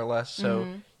 more or less. So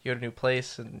you go to a new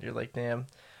place and you're like, damn,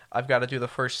 I've got to do the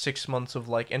first 6 months of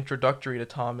like introductory to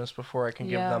Thomas before I can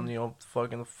give them, you know,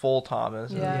 fucking full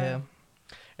Thomas. Yeah.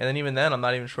 And then even then, I'm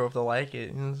not even sure if they'll like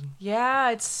it.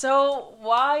 Yeah, it's so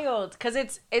wild because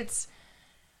it's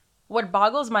what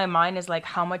boggles my mind is like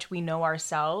how much we know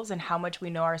ourselves and how much we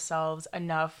know ourselves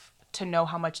enough to know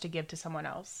how much to give to someone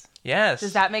else. Yes.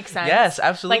 Does that make sense? Yes,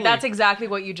 absolutely. Like that's exactly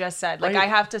what you just said. Like right. I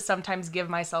have to sometimes give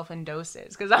myself in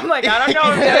doses because I'm like, I don't know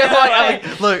if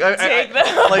I'm gonna take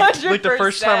the like the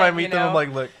first time I meet them, I'm like,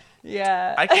 look,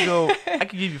 yeah, I could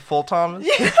give you full Thomas.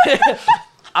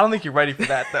 I don't think you're ready for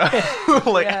that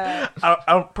though. Like, I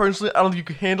don't personally, I don't think you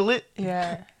can handle it.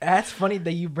 Yeah. That's funny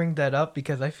that you bring that up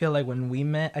because I feel like when we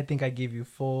met, I think I gave you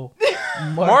full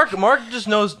Mark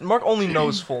only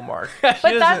knows full Mark. But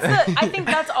I think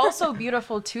that's also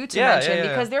beautiful too to mention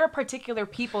because there are particular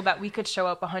people that we could show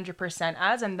up 100%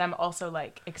 as and them also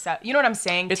like accept. You know what I'm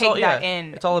saying? It's Take all, that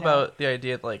in. It's all about the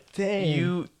idea that like Dang.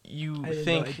 you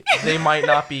think they might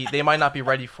not be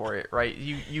ready for it, right?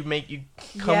 You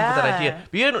come with that idea,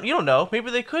 but you don't know. Maybe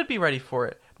they could be ready for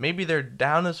it. Maybe they're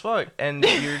down as fuck, and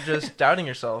you're just doubting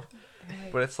yourself.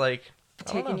 But it's like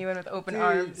taking you in with open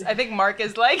arms. I think Mark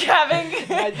is like having.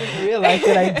 I just realized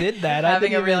that I did that. I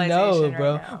didn't even know,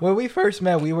 bro. Right when we first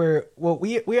met, we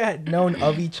had known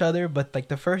of each other, but like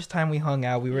the first time we hung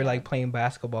out, we were like playing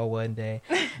basketball one day,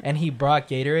 and he brought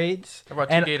Gatorades. I brought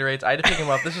 2 Gatorades. I had to pick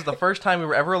him up. This was the first time we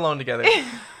were ever alone together,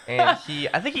 and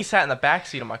I think he sat in the back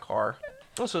seat of my car.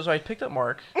 So I picked up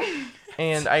Mark,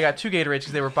 And I got 2 Gatorades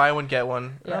because they were buy one, get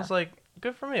one. And I Yeah. was like,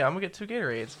 good for me. I'm going to get 2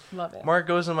 Gatorades. Love it. Mark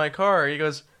goes in my car. He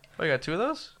goes, oh, you got 2 of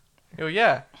those? I go,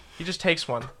 yeah. He just takes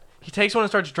one. He takes one and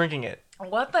starts drinking it.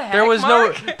 What the heck, There was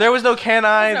Mark? no can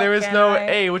I. There was can no, I.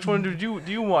 hey, which one do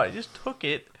you want? He just took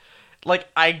it. Like,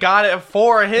 I got it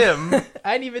for him. And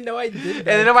I didn't even know I did that.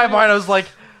 then in my mind, I was like,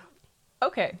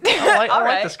 Okay. I All like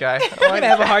right. this guy. I'm gonna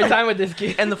have a hard time with this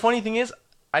kid. And the funny thing is,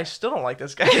 I still don't like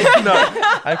this guy. No,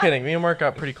 I'm kidding. Me and Mark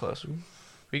got pretty close.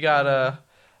 We got, I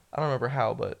don't remember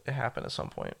how, but it happened at some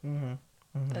point.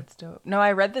 That's dope. No,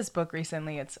 I read this book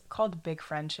recently. It's called Big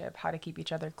Friendship: How to Keep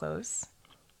Each Other Close.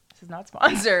 This is not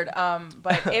sponsored,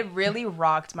 but it really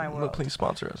rocked my world. Please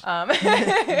sponsor us.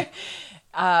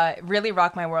 Really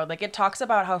rocked my world. Like, it talks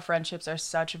about how friendships are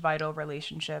such vital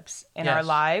relationships in our Yes.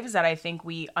 lives that I think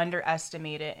we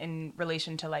underestimate it in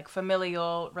relation to like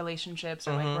familial relationships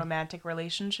or like romantic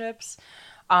relationships.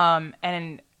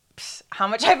 And how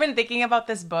much I've been thinking about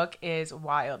this book is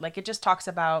wild. Like, it just talks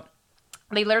about,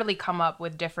 they literally come up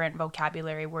with different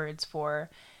vocabulary words for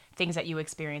things that you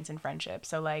experience in friendship.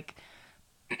 So like,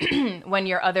 when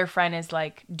your other friend is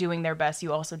like doing their best,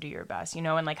 you also do your best, you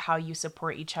know, and like how you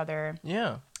support each other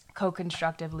Yeah.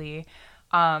 co-constructively.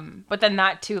 But then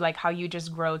that too, like how you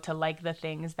just grow to like the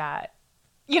things that,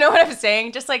 you know what I'm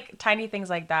saying? Just like tiny things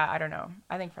like that. I don't know.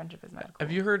 I think friendship is mad cool.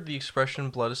 Have you heard the expression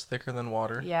 "blood is thicker than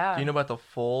water"? Yeah. Do you know about the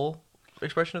full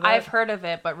expression of that? I've heard of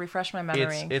it, but refresh my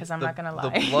memory because I'm not gonna lie.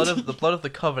 The blood of the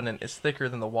covenant is thicker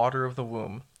than the water of the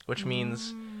womb, which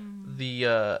means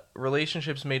the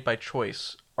relationships made by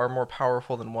choice are more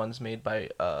powerful than ones made by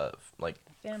like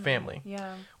family.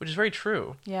 Yeah. Which is very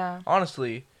true. Yeah.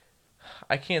 Honestly,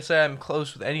 I can't say I'm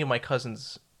close with any of my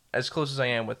cousins as close as I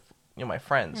am with my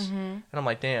friends. And I'm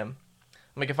like, damn.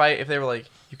 I'm like, if they were like,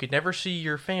 you could never see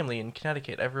your family in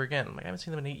Connecticut ever again. I'm like, I haven't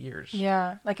seen them in 8 years.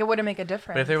 Yeah. Like, it wouldn't make a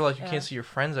difference. But if they were like, you Yeah. can't see your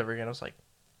friends ever again, I was like,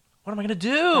 what am I gonna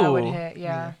do? That would hit.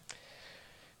 Yeah.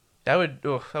 That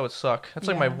would suck. That's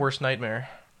like my Yeah. worst nightmare.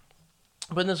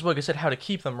 But in this book, it said how to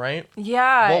keep them, right?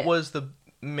 Yeah. What was the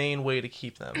main way to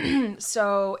keep them?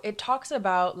 So it talks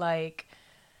about like,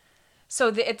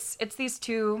 it's these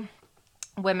 2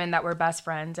 women that were best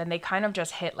friends, and they kind of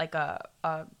just hit like a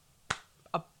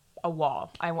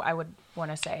wall. I would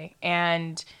want to say.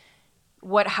 And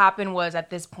what happened was, at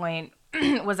this point,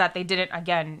 was that they didn't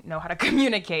again know how to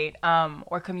communicate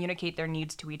or communicate their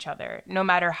needs to each other, no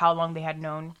matter how long they had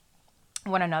known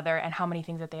one another and how many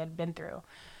things that they had been through.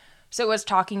 So it was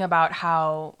talking about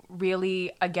how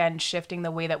really, again, shifting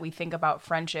the way that we think about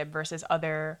friendship versus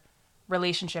other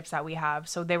relationships that we have.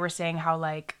 So they were saying how,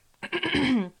 like,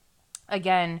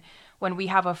 again, when we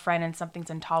have a friend and something's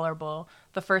intolerable,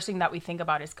 the first thing that we think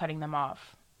about is cutting them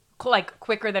off, like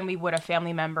quicker than we would a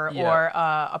family member or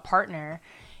a partner.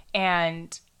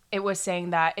 And it was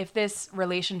saying that if this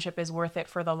relationship is worth it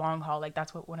for the long haul, like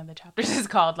that's what one of the chapters is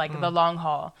called, like the long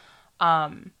haul,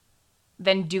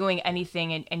 then doing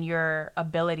anything in your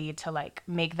ability to like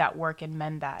make that work and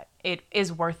mend that, it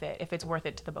is worth it if it's worth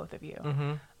it to the both of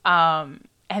you.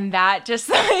 And that just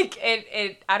like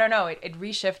it I don't know, it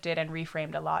reshifted and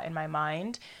reframed a lot in my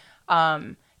mind,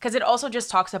 because it also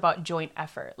just talks about joint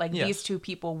effort. Like, Yes. these 2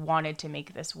 people wanted to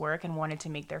make this work and wanted to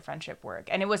make their friendship work.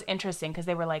 And it was interesting because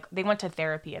they were like, they went to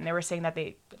therapy and they were saying that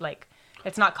they like,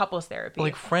 it's not couples therapy.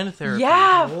 Like friend therapy.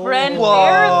 Yeah, friend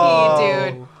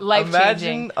therapy, dude. Life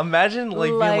changing. Imagine like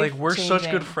being like, we're such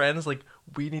Life-changing. good friends. Like,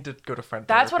 we need to go to friend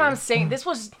That's what therapy. I'm saying. This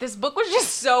book was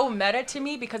just so meta to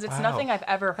me because it's Wow. nothing I've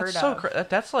ever heard That's so of.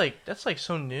 that's like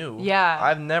so new. Yeah.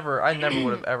 I never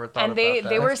would have ever thought And about that.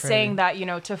 they were That's saying crazy. that, you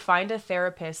know, to find a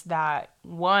therapist that,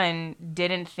 one,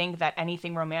 didn't think that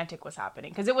anything romantic was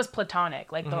happening because it was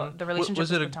platonic. Like, the relationship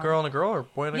was it a platonic. girl and a girl or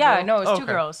boy and a girl? Yeah, no, it was Oh, 2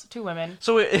 okay. girls, 2 women.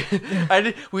 So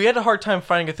we had a hard time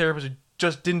finding a therapist who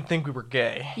just didn't think we were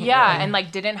gay. Yeah, and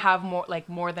like didn't have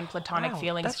more than platonic Wow,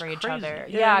 feelings that's for each crazy. other.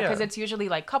 Yeah, Yeah, yeah. because it's usually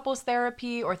like couples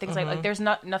therapy or things like there's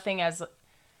nothing as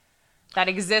that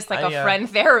exists like a I, friend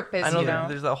therapist. I know, you know?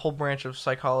 there's that whole branch of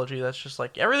psychology that's just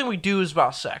like everything we do is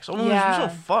about sex. Oh, Yeah. we just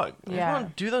don't fuck. We Yeah.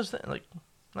 want to do those things. Like,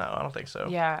 no, I don't think so.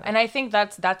 Yeah, and I think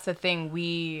that's the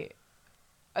thing.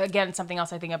 Again, something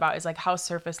else I think about is like how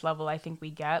surface level I think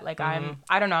we get. Like, I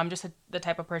don't know, I'm just the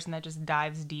type of person that just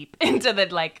dives deep into the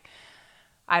like,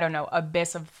 I don't know,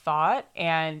 abyss of thought.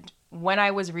 And when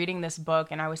I was reading this book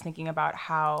and I was thinking about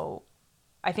how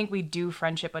I think we do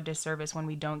friendship a disservice when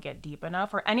we don't get deep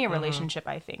enough, or any relationship,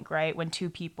 I think, right? When 2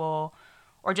 people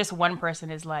or just one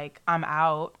person is like, I'm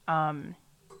out.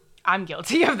 I'm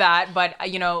guilty of that,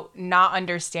 but, you know, not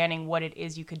understanding what it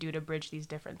is you could do to bridge these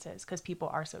differences because people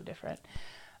are so different.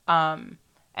 And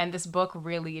this book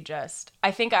really just,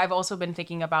 I think I've also been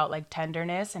thinking about like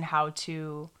tenderness and how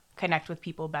to connect with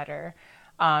people better.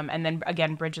 And then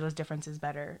again, bridge those differences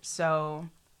better. So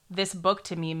this book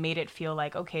to me made it feel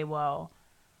like, okay, well,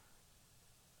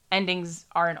 endings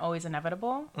aren't always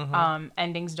inevitable.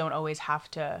 Endings don't always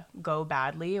have to go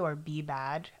badly or be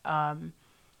bad.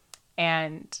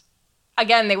 And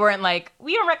again, they weren't like,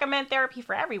 we don't recommend therapy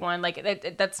for everyone.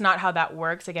 Like that's not how that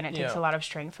works. Again, it takes a lot of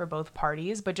strength for both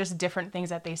parties, but just different things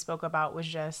that they spoke about was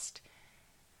just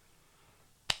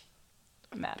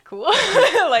mad cool.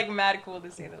 Like mad cool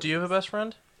to say that. Do you have a best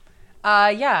friend?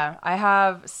 Yeah, I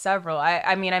have several.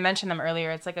 I mean, I mentioned them earlier.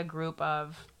 It's like a group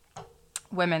of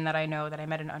women that I know that I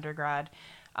met in undergrad.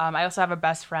 I also have a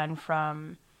best friend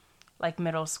from like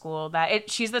middle school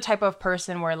she's the type of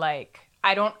person where like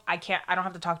I don't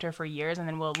have to talk to her for years and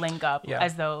then we'll link up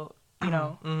as though, you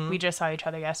know, we just saw each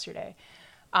other yesterday.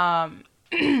 And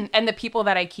the people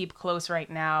that I keep close right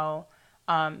now,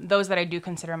 those that I do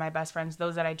consider my best friends,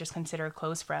 those that I just consider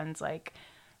close friends, like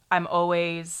I'm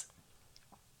always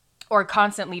or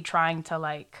constantly trying to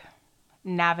like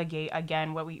navigate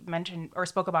again what we mentioned or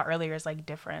spoke about earlier is like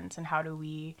difference and how do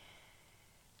we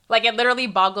like it literally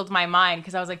boggled my mind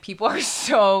because I was like people are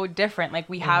so different, like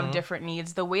we have different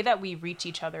needs, the way that we reach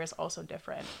each other is also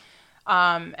different.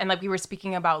 And like we were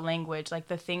speaking about language, like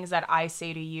the things that I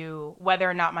say to you, whether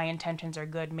or not my intentions are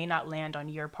good, may not land on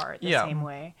your part the same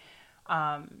way.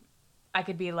 I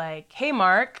could be like, hey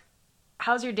Mark,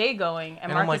 how's your day going?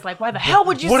 And Mark is like, why the hell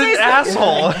would you say what an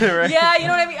asshole? Right? Yeah, you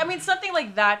know what I mean? I mean, something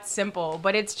like that simple,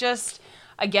 but it's just,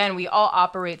 again, we all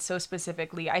operate so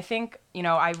specifically. I think, you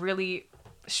know, I really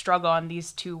struggle on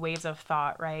these two ways of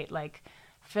thought, right? Like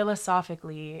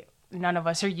philosophically, none of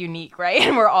us are unique, right?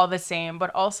 And we're all the same, but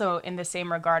also in the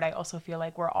same regard, I also feel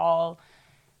like we're all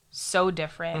so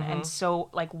different and so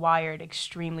like wired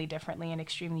extremely differently and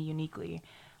extremely uniquely.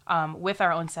 With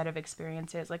our own set of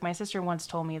experiences. Like my sister once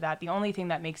told me that the only thing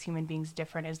that makes human beings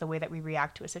different is the way that we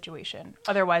react to a situation.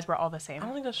 Otherwise, we're all the same. I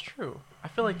don't think that's true. I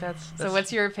feel like that's So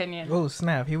what's your opinion? Oh,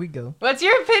 snap. Here we go. What's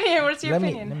your opinion? What's your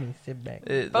Let opinion? me sit back.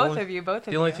 Both of you.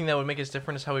 The only thing that would make us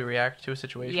different is how we react to a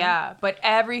situation. Yeah, but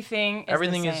everything the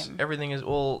same. Everything is,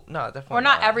 well, no, definitely Or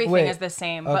not everything Wait. is the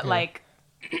same, Okay. but like,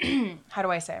 how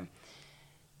do I say?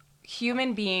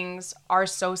 Human beings are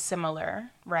so similar,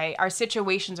 right? Our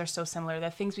situations are so similar.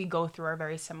 The things we go through are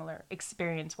very similar,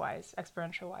 experience-wise,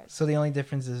 experiential-wise. So the only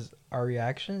difference is our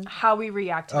reaction? How we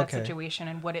react to that Okay. situation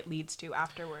and what it leads to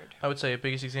afterward. I would say a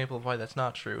biggest example of why that's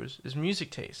not true is music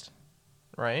taste,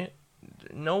 right?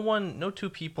 No two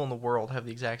people in the world have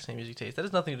the exact same music taste. That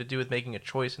has nothing to do with making a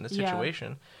choice in a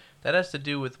situation. That has to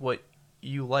do with what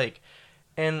you like.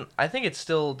 And I think it's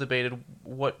still debated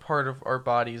what part of our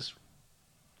bodies,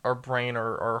 our brain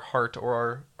or our heart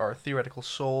or our theoretical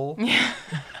soul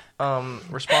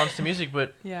responds to music.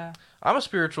 But Yeah. I'm a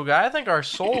spiritual guy. I think our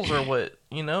souls are what,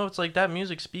 you know, it's like that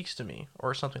music speaks to me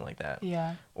or something like that.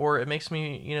 Yeah. Or it makes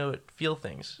me, you know, feel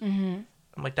things. Mm-hmm.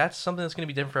 I'm like, that's something that's going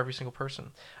to be different for every single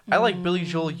person. I like Billy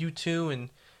Joel, U2,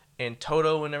 and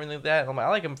Toto and everything like that. I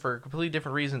like them for completely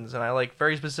different reasons, and I like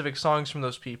very specific songs from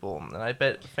those people. And I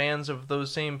bet fans of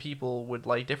those same people would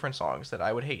like different songs that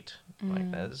I would hate.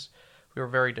 Like, as we are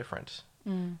very different.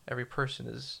 Every person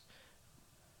is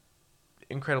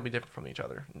incredibly different from each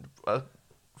other,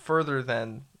 further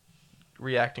than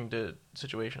reacting to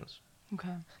situations.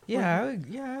 Okay. Yeah,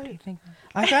 I think.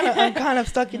 I'm kind of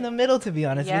stuck in the middle, to be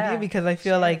honest with Yeah, you, because I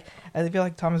feel sure.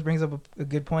 like Thomas brings up a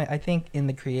good point. I think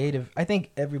I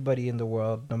think everybody in the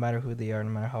world, no matter who they are, no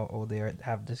matter how old they are,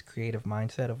 have this creative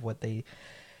mindset of what they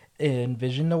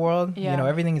envision the world. Yeah. You know,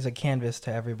 everything is a canvas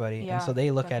to everybody, Yeah, and so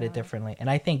they look at it definitely. differently. And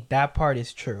I think that part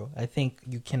is true. I think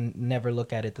you can never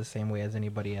look at it the same way as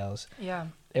anybody else. Yeah.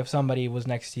 If somebody was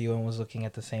next to you and was looking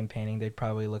at the same painting, they'd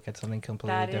probably look at something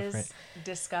completely That different. is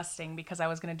disgusting because I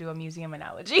was going to do a museum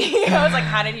analogy. I was like,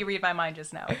 how did he read my mind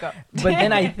just now? Go. But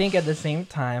then I think at the same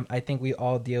time, I think we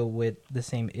all deal with the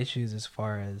same issues as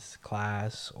far as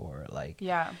class or like,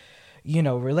 Yeah. you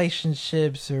know,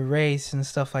 relationships or race and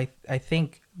stuff. I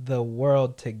think the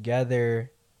world together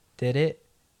did it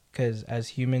because as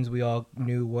humans, we all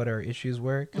knew what our issues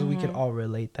were because we could all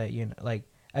relate that, you know, like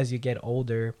as you get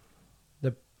older,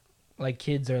 like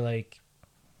kids are like,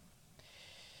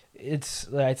 it's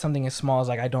like something as small as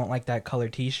like I don't like that color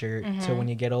T-shirt. So when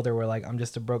you get older, we're like, I'm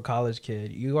just a broke college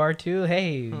kid. You are too.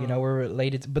 Hey, you know, we're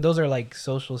related. But those are like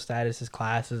social statuses,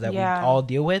 classes that we all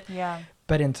deal with. Yeah.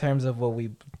 But in terms of what we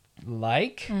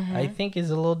like, I think is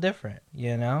a little different.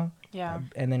 You know. Yeah.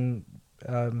 And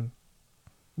then,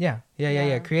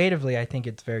 yeah. Creatively, I think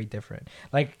it's very different.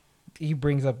 Like he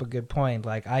brings up a good point.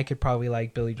 Like I could probably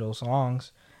like Billy Joel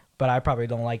songs, but I probably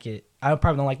don't like it. I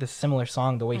probably don't like the similar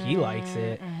song the way he likes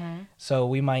it. So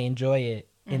we might enjoy it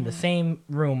in the same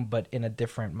room but in a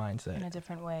different mindset. In a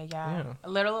different way, yeah. Yeah. A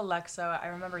little Alexa, I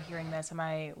remember hearing this and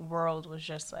my world was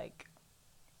just like,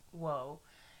 whoa.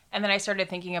 And then I started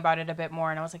thinking about it a bit more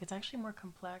and I was like, it's actually more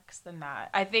complex than that.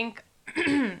 I think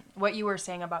what you were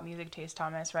saying about music taste,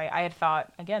 Thomas, right? I had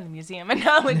thought, again, the museum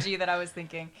analogy that I was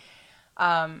thinking.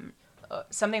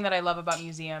 Something that I love about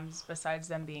museums, besides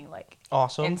them being like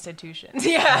Awesome. institutions,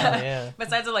 yeah. Oh, yeah.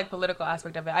 Besides the like political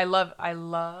aspect of it, I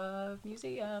love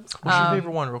museums. What's your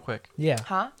favorite one, real quick? Yeah.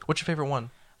 Huh? What's your favorite one?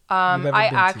 You've ever I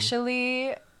been to?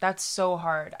 actually, that's so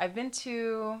hard. I've been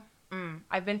to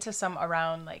some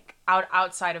around like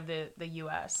outside of the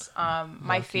U.S.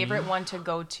 My favorite one to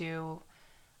go to.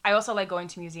 I also like going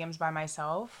to museums by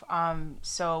myself.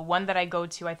 So one that I go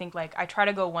to, I think like I try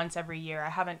to go once every year. I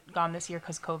haven't gone this year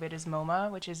because COVID is MoMA,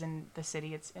 which is in the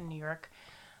city. It's in New York.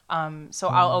 So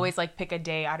I'll always like pick a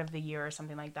day out of the year or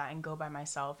something like that and go by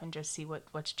myself and just see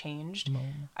what's changed.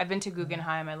 I've been to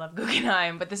Guggenheim. I love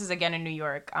Guggenheim, but this is again in New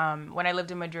York. When I lived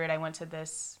in Madrid, I went to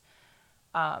this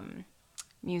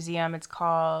museum. It's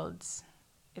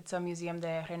a museum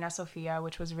de Reina Sofia,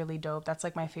 which was really dope. That's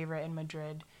like my favorite in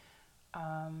Madrid.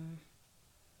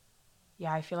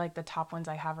 Yeah, I feel like the top ones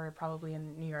I have are probably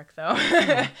in New York though.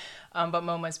 But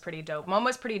MoMA's pretty dope.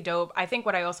 I think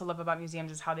what I also love about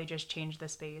museums is how they just change the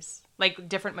space. Like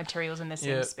different materials in the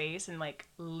same space and like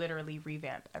literally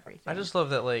revamp everything. I just love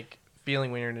that like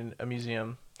feeling when you're in a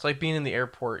museum. It's like being in the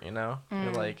airport, you know?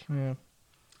 You're like... Yeah.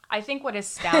 I think what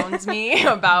astounds me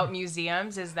about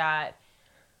museums is that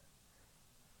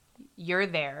you're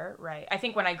there, right? I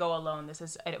think when I go alone, this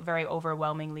is a very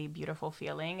overwhelmingly beautiful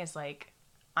feeling. Is like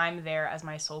I'm there as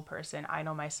my sole person. I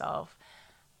know myself.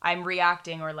 I'm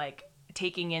reacting or like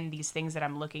taking in these things that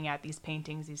I'm looking at, these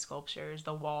paintings, these sculptures,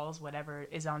 the walls, whatever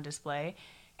is on display.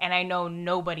 And I know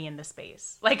nobody in the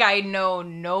space. Like I know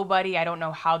nobody. I don't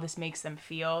know how this makes them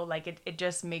feel. Like it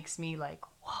just makes me like,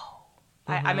 whoa.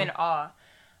 I'm in awe.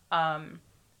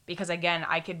 Because again,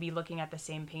 I could be looking at the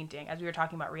same painting as we were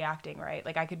talking about reacting, right?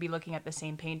 Like I could be looking at the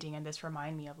same painting and this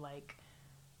remind me of like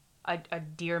a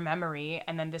dear memory.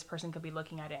 And then this person could be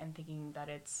looking at it and thinking that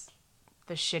it's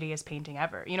the shittiest painting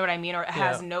ever. You know what I mean? Or it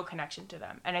has no connection to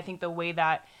them. And I think the way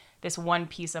that this one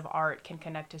piece of art can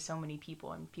connect to so many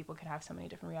people and people can have so many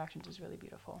different reactions is really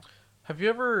beautiful. Have you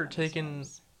ever taken,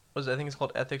 I think it's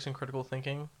called Ethics and Critical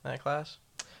Thinking, that class?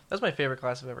 That's my favorite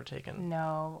class I've ever taken.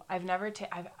 No, I've never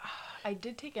I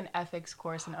did take an ethics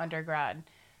course in undergrad,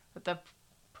 but the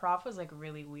prof was like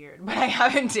really weird, but I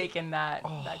haven't taken that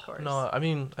course. No, I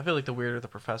mean, I feel like the weirder the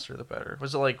professor, the better.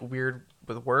 Was it like weird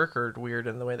with work or weird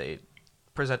in the way they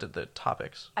presented the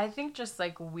topics? I think just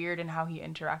like weird in how he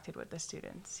interacted with the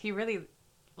students. He really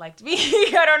liked me.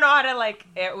 I don't know how to like,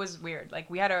 it was weird. Like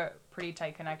we had a pretty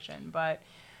tight connection, but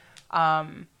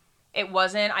it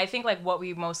wasn't, I think like what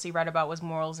we mostly read about was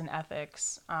morals and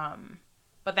ethics.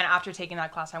 But then after taking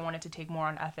that class, I wanted to take more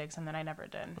on ethics, and then I never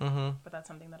did. Mm-hmm. But that's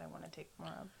something that I want to take more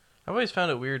of. I've always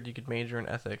found it weird you could major in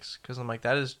ethics, because I'm like,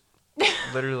 that is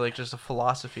literally like just a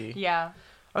philosophy. Yeah.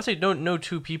 I would say no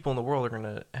two people in the world are going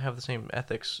to have the same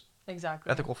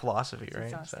ethical philosophy, right?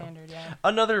 It's not standard, yeah.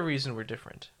 Another reason we're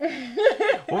different.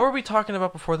 What were we talking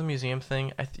about before the museum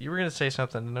thing? You were going to say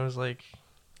something, and I was like...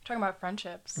 Talking about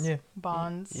friendships. Yeah.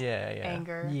 Bonds. Yeah.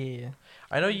 Anger. Yeah.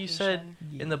 I know you said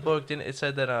in the book, it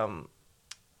said that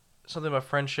something about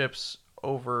friendships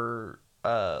over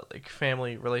like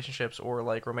family relationships or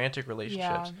like romantic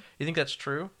relationships. Yeah. You think that's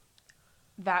true?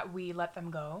 That we let them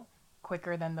go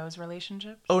quicker than those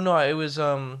relationships? Oh no, it was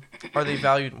are they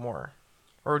valued more?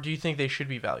 Or do you think they should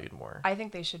be valued more? I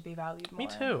think they should be valued more. Me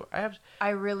too. I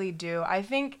really do. I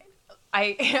think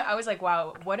I was like,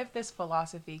 wow, what if this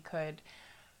philosophy could,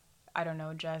 I don't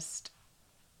know, just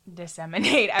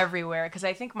disseminate everywhere? Because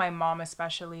I think my mom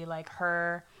especially, like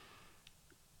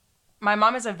my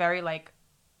mom is a very like,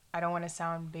 I don't want to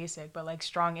sound basic, but like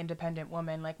strong, independent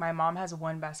woman. Like my mom has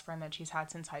one best friend that she's had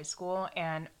since high school.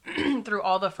 And through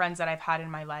all the friends that I've had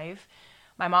in my life,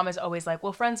 my mom is always like,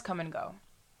 well, friends come and go.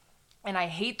 And I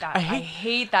hate that. I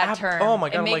hate that term. Oh my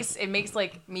God. It makes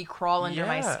like me crawl under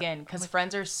my skin because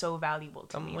friends are so valuable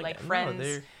to me. Like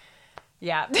friends.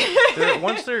 Yeah.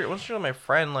 Once you're my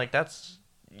friend, like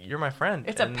you're my friend.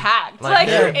 It's a pact. Like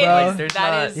it's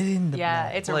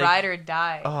a like, ride or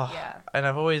die. Oh, yeah. And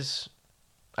I've always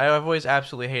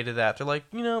absolutely hated that. They're like,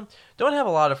 don't have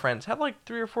a lot of friends. Have like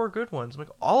 3 or 4 good ones. I'm like,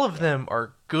 all of them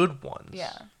are good ones.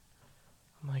 Yeah.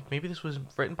 I'm like, maybe this was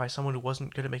written by someone who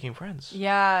wasn't good at making friends.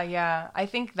 Yeah. I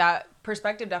think that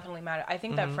perspective definitely matters. I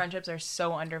think that friendships are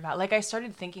so undervalued. Like I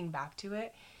started thinking back to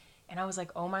it and I was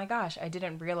like, oh my gosh, I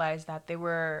didn't realize that they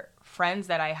were friends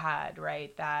that I had,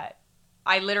 right? That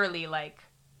I literally like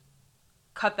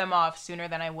cut them off sooner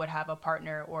than I would have a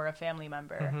partner or a family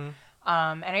member. Mm-hmm.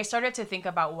 And I started to think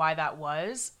about why that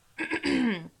was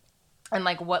and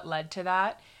like what led to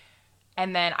that.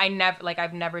 And then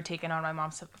I've never taken on my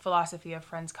mom's philosophy of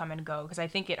friends come and go, because I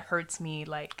think it hurts me.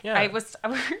 Like, Yeah. we were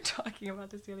talking about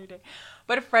this the other day,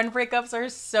 but friend breakups are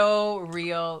so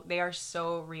real. They are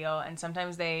so real. And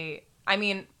sometimes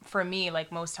for me,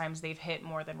 like most times they've hit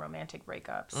more than romantic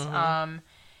breakups. Mm-hmm.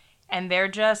 And they're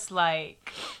just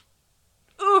like,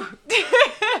 ooh.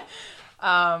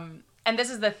 And this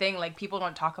is the thing, like people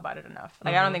don't talk about it enough.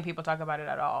 Like, I don't think people talk about it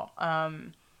at all.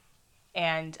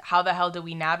 And how the hell do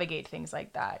we navigate things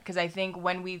like that? Because I think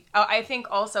I think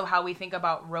also how we think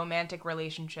about romantic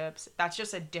relationships, that's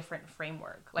just a different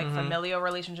framework. Like familial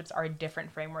relationships are a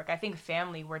different framework. I think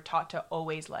family, we're taught to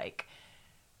always like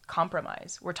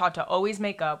compromise. We're taught to always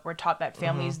make up. We're taught that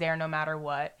family is there no matter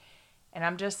what. And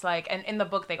I'm just like, and in the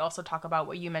book, they also talk about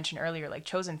what you mentioned earlier, like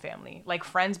chosen family, like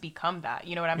friends become that,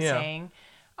 you know what I'm saying?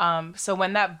 So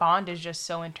when that bond is just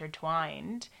so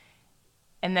intertwined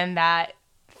and then that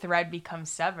thread becomes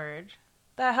severed,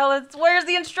 where's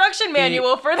the instruction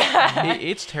manual for that?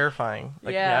 It's terrifying.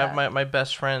 Like, Yeah. I have my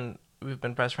best friend, we've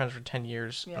been best friends for 10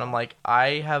 years. Yeah. And I'm like,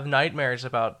 I have nightmares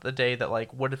about the day that,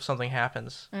 like, what if something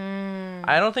happens?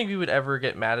 I don't think we would ever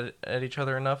get mad at each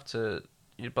other enough to,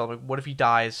 but like, what if he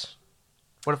dies?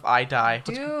 What if I die?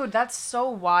 Dude, that's so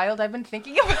wild. I've been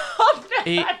thinking about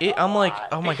that. I'm like,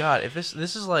 oh my god, if this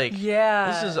is like,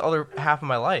 this is the other half of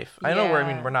my life. I know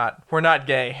Yeah. we're not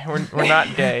gay. We're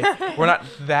not gay. We're not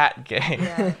that gay.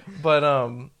 Yeah. But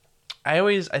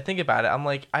I think about it. I'm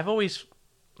like, I'm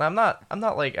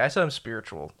not like, I said I'm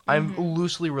spiritual. I'm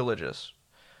loosely religious.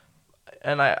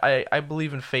 And I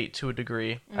believe in fate to a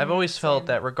degree. I've always felt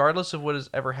that regardless of what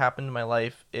has ever happened in my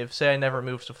life, if say I never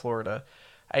moved to Florida,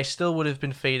 I still would have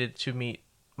been fated to meet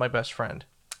my best friend.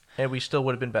 And we still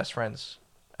would have been best friends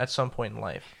at some point in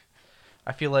life.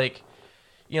 I feel like,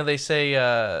 they say...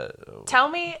 Tell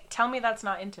me that's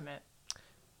not intimate.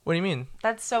 What do you mean?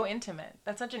 That's so intimate.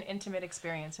 That's such an intimate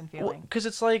experience and feeling. Because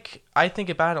it's like, I think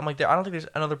about it, I'm like, I don't think there's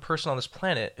another person on this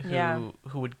planet Yeah.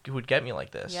 who would get me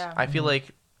like this. Yeah. I feel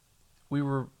like we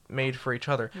were made for each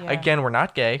other. Yeah. Again, we're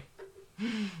not gay.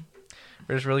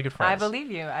 We're just really good friends. I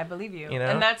believe you. You know?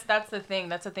 And that's the thing.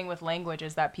 That's the thing with language,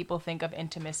 is that people think of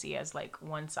intimacy as like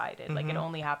one-sided. Like it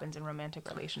only happens in romantic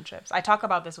relationships. I talk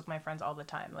about this with my friends all the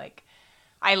time. Like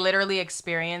I literally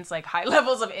experience like high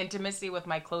levels of intimacy with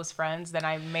my close friends than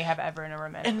I may have ever in a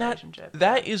romantic relationship.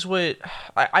 That is what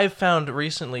I've found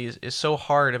recently is so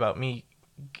hard about me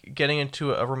getting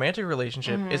into a romantic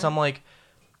relationship is I'm like,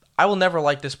 I will never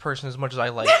like this person as much as I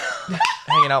like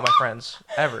hanging out with my friends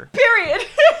ever. Period.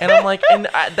 And I'm like,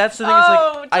 that's the thing.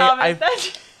 Oh, is like,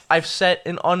 Thomas, I've set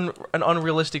an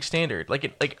unrealistic standard,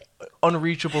 like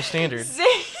unreachable standard.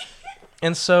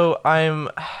 And so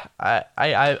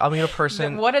I'll meet a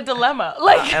person. What a dilemma!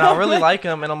 Like, and I'll really like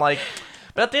him, and I'm like,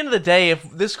 but at the end of the day, if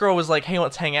this girl was like, hey,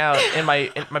 let's hang out, and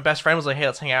my best friend was like, hey,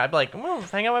 let's hang out, I'd be like, well, let's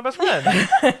hang out with my best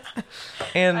friend.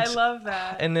 And I love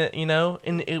that. And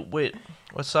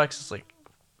what sucks is like,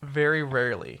 very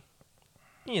rarely,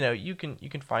 you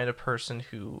can find a person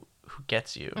who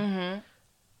gets you.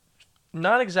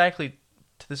 Not exactly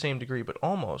to the same degree, but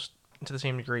almost to the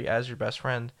same degree as your best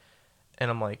friend.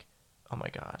 And I'm like, oh my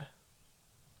god,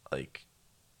 like,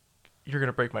 you're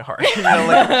gonna break my heart.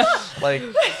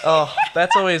 Oh,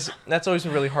 that's always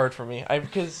been really hard for me.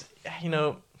 Because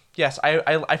yes,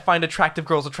 I find attractive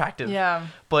girls attractive. Yeah.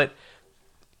 But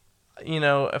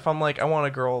if I'm like, I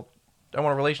want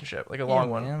a relationship, like a long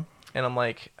one, man. and I'm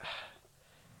like,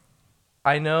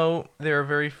 I know there are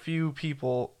very few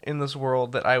people in this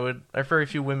world very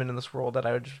few women in this world that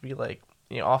I would just be like,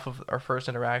 off of our first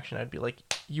interaction, I'd be like,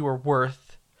 you are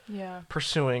worth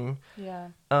pursuing. Yeah.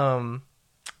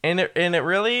 And it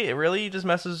really just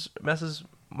messes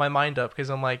my mind up, because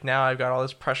I'm like, now I've got all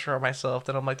this pressure on myself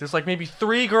that I'm like, there's like maybe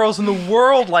 3 girls in the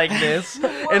world like this,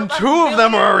 and 2 of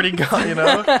them are already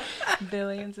gone,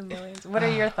 Billions and millions. What are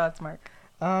your thoughts, Mark?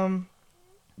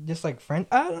 Just like friend.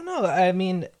 I don't know. I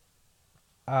mean,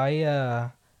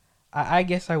 I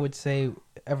guess I would say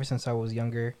ever since I was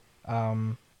younger,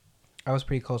 I was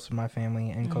pretty close to my family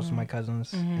and close to my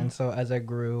cousins, and so as I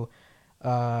grew,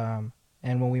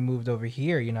 and when we moved over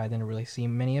here, I didn't really see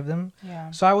many of them.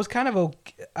 Yeah. So I was kind of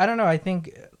okay. I don't know. I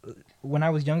think when I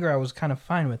was younger, I was kind of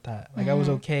fine with that. Like I was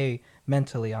okay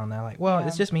mentally on that. Like, well,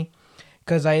 it's just me,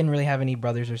 because I didn't really have any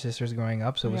brothers or sisters growing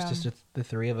up, so it was just the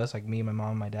 3 of us, like me, my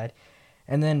mom, and my dad.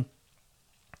 And then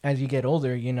as you get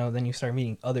older, then you start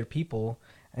meeting other people,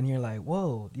 and you're like,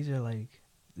 whoa, these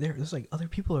there's like other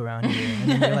people around here, and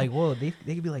then you're like, whoa, they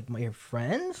could be like my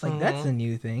friends, like that's a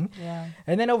new thing. Yeah.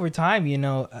 And then over time, you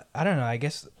know, I don't know, I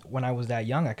guess when I was that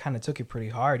young, I kind of took it pretty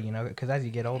hard, you know, because as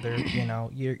you get older, you know,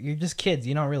 you're just kids,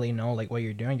 you don't really know like what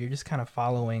you're doing, you're just kind of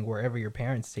following wherever your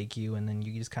parents take you, and then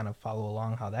you just kind of follow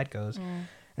along how that goes.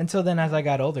 And so then as I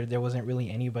got older, there wasn't really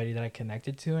anybody that I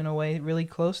connected to in a way really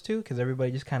close to, because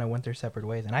everybody just kind of went their separate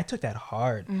ways. And I took that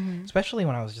hard, especially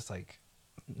when I was just like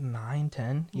 9,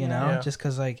 10, you know, just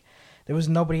because like there was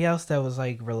nobody else that was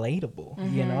like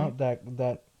relatable, you know,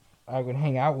 that I would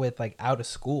hang out with like out of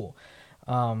school.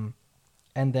 And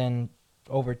then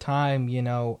over time, you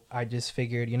know, I just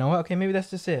figured, you know what, okay, maybe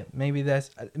that's just it. Maybe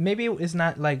it's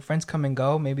not like friends come and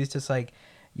go. Maybe it's just like,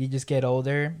 you just get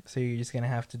older, so you're just gonna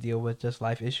have to deal with just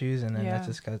life issues, and then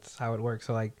that's how it works.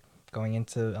 So like going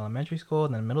into elementary school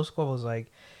and then middle school was like,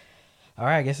 all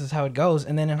right, I guess this is how it goes.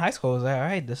 And then in high school, I was like, all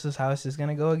right, this is how this is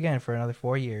gonna go again for another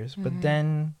 4 years. But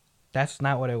then that's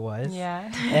not what it was. Yeah.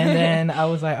 And then I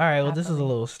was like, all right, well, this is a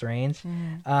little strange.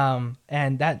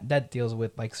 And that deals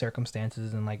with like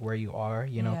circumstances and like where you are,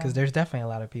 you know, because there's definitely a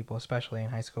lot of people, especially in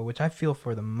high school, which I feel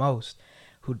for the most,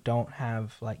 who don't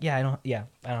have like, I don't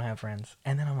have friends.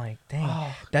 And then I'm like,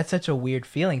 dang, that's such a weird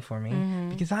feeling for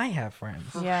me because I have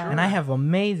friends. And I have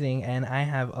amazing, and I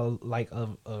have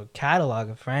a catalog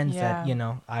of friends that, you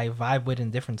know, I vibe with in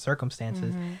different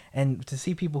circumstances. And to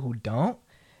see people who don't,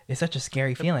 it's such a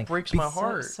scary feeling. It breaks my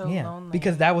heart. So lonely.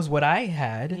 Because that was what I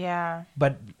had. Yeah.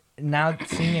 But now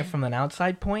seeing it from an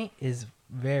outside point is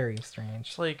very strange.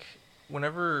 It's like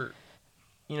whenever,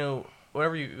 you know,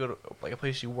 whenever you go to like a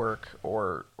place you work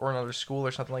or another school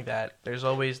or something like that, there's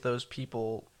always those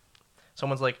people.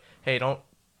 Someone's like, "Hey, don't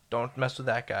mess with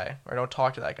that guy, or don't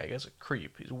talk to that guy. He's a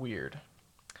creep. He's weird."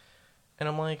 And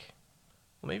I'm like,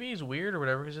 well, maybe he's weird or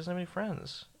whatever because he doesn't have any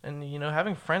friends. And you know,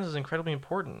 having friends is incredibly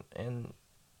important. And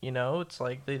you know, it's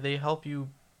like they help you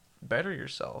better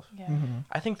yourself. Yeah.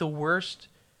 I think the worst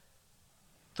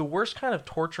kind of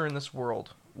torture in this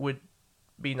world would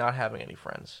be not having any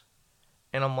friends.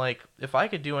 And I'm like, if I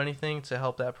could do anything to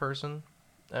help that person,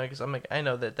 because I'm like, I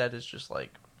know that is just like,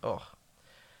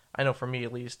 I know for me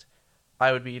at least,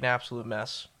 I would be an absolute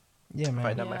mess. Yeah, man, if I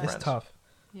didn't have my friends. It's tough.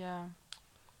 Yeah.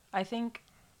 I think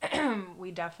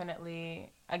we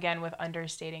definitely, again, with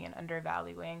understating and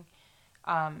undervaluing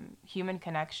human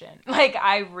connection. Like,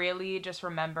 I really just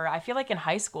remember, I feel like in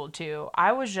high school too,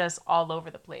 I was just all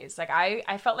over the place. Like,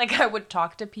 I felt like I would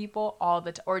talk to people all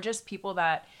the time, or just people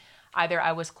that either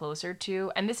I was closer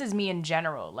to, and this is me in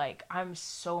general, like, I'm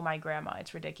so my grandma,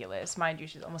 it's ridiculous. Mind you,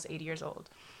 she's almost 80 years old.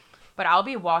 But I'll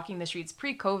be walking the streets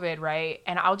pre-COVID, right?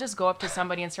 And I'll just go up to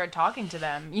somebody and start talking to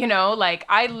them, you know? Like,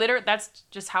 that's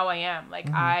just how I am. Like,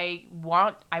 I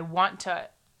want to,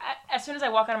 as soon as I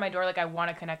walk out of my door, like, I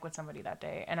want to connect with somebody that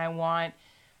day. And I want,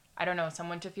 I don't know,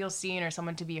 someone to feel seen, or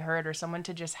someone to be heard, or someone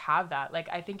to just have that. Like,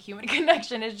 I think human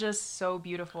connection is just so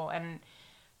beautiful. And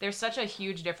there's such a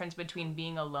huge difference between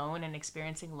being alone and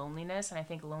experiencing loneliness. And I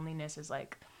think loneliness is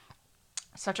like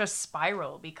such a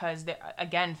spiral because,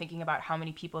 again, thinking about how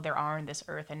many people there are on this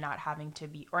earth and not having to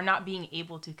be, or not being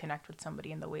able to connect with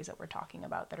somebody in the ways that we're talking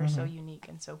about that are so unique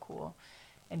and so cool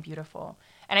and beautiful.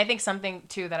 And I think something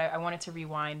too that I wanted to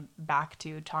rewind back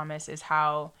to, Thomas, is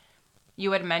how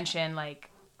you had mentioned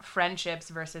like friendships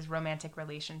versus romantic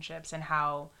relationships, and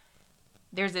how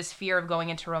there's this fear of going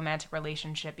into a romantic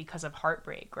relationship because of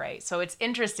heartbreak, right? So it's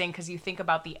interesting because you think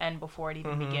about the end before it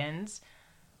even begins.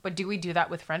 But do we do that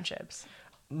with friendships?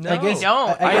 No, we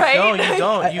don't. Right? No, you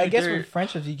don't. I guess with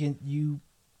friendships, you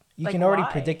Like, can already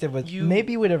why? predict it.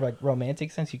 Maybe with a like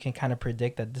romantic sense, you can kind of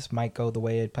predict that this might go the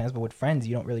way it plans. But with friends,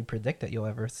 you don't really predict that you'll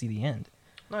ever see the end.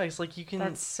 No, it's like you can.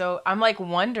 That's so. I'm like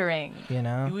wondering. You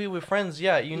know, with friends,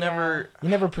 you never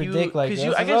predict like this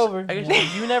is I guess, over. I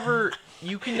guess you never.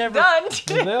 You can never. Done.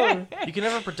 It's over. You can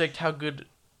never predict how good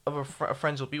of a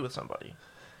friends you'll be with somebody.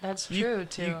 That's true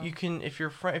too. You can if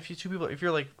you're if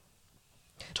you're like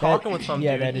talking with some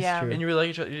dude, that is true. and you're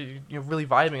really you're really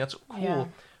vibing. That's cool. Yeah.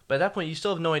 But at that point, you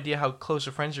still have no idea how close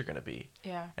of friends you're gonna be.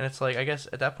 Yeah. And it's like, I guess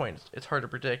at that point, it's hard to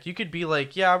predict. You could be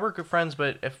like, yeah, we're good friends,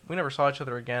 but if we never saw each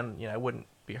other again, I wouldn't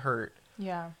be hurt.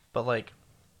 Yeah. But like,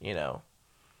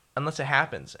 unless it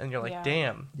happens, and you're like, Yeah.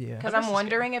 damn. Yeah. Because I'm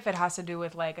wondering if it has to do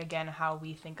with, like, again, how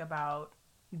we think about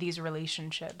these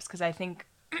relationships. Because I think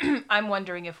I'm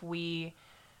wondering if we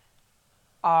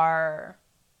are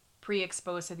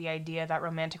pre-exposed to the idea that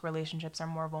romantic relationships are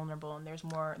more vulnerable and there's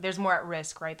more at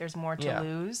risk, right? There's more to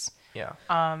lose. Yeah.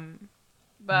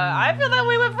 But I feel that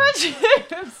way with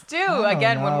friendships too.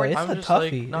 Again, when we're it's I'm a just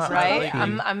toughie. like, It's a right,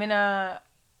 toughie.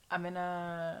 I'm in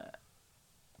a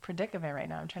predicament right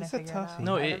now. I'm trying It's to a figure it out. toughie.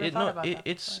 No, I never thought about that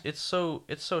it's before.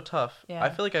 it's so tough. Yeah. I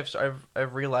feel like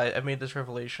I've realized I've made this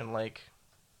revelation. Like,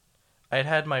 I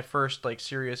had my first like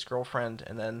serious girlfriend,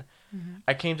 and then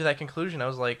I came to that conclusion. I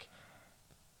was like,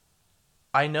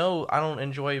 I know I don't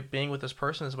enjoy being with this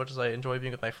person as much as I enjoy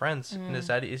being with my friends. And is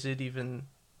it even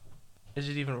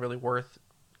really worth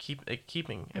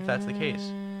keeping if that's the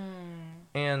case?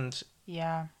 And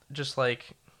Yeah. just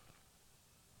like,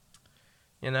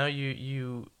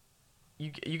 you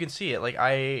can see it. Like,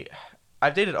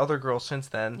 I've dated other girls since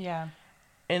then. Yeah.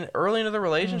 And early into the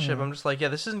relationship, I'm just like, yeah,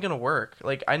 this isn't gonna work.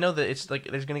 Like, I know that it's like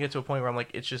there's gonna get to a point where I'm like,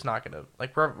 it's just not gonna,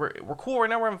 like, we're cool right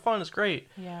now, we're having fun, it's great.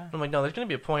 Yeah. But I'm like, no, there's gonna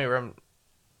be a point where I'm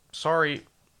sorry,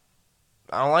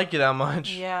 I don't like you that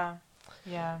much. Yeah.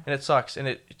 Yeah. And it sucks, and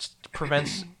it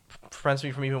prevents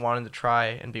me from even wanting to try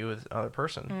and be with another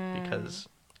person because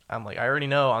I'm like, I already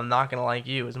know I'm not gonna like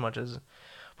you as much as,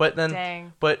 but then,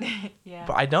 Dang. but Yeah.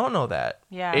 but I don't know that.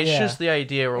 Yeah. It's Yeah. just the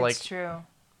idea where It's like, true.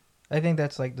 I think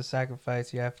that's like the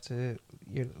sacrifice you're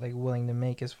like willing to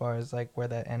make as far as like where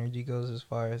that energy goes as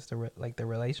far as the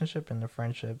relationship and the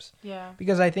friendships. Yeah.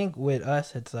 Because I think with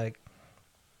us, it's like,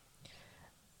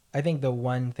 I think the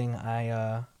one thing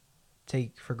I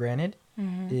take for granted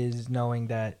is knowing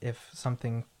that if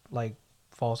something like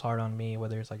falls hard on me,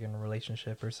 whether it's like in a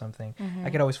relationship or something, I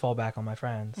could always fall back on my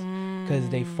friends because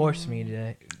they force me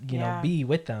to, be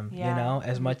with them, Yeah.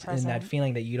 as Be much in that present.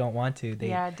 feeling that you don't want to.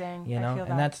 Yeah, dang. You know, I feel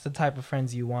and that. that's the type of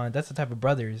friends you want. That's the type of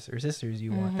brothers or sisters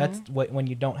you want. That's what when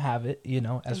you don't have it,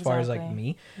 as far as like Exactly.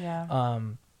 me. Yeah.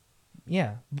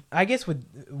 Yeah, I guess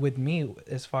with me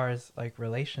as far as like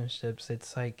relationships,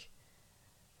 it's like,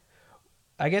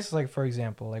 I guess like for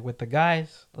example, like with the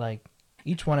guys, like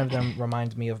each one of them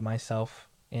reminds me of myself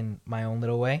in my own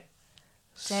little way.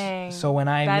 Dang. So when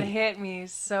I that meet, hit me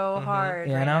so hard.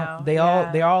 you right know, now. they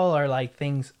Yeah. all are like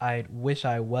things I wish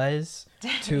I was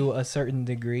to a certain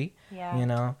degree. Yeah.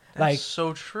 that's like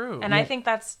so true. And I think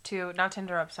that's too, not to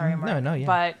interrupt, sorry, Mark. No, yeah.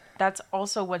 But that's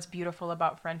also what's beautiful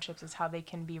about friendships is how they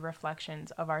can be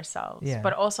reflections of ourselves, Yeah.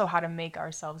 but also how to make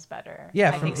ourselves better. Yeah,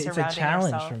 I think it's a surrounding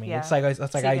challenge yourself- for me. yeah. It's like I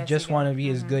Siga, just siga. want to be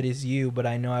as good as you, but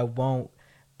I know I won't.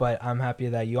 But I'm happy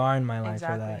that you are in my life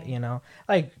for that. Exactly.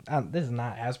 Like this is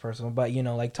not as personal, but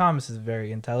like Thomas is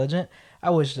very intelligent.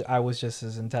 I wish I was just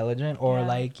as intelligent, or Yeah.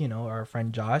 like our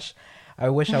friend Josh. I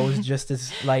wish I was just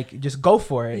as like just go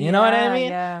for it. You know what I Yeah, mean?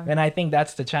 yeah. And I think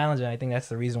that's the challenge, and I think that's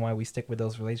the reason why we stick with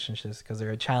those relationships, because they're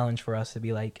a challenge for us to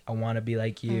be like, I want to be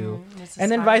like you, It's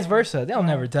and then vice inspiring. versa. They'll Yeah.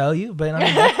 never tell you, but I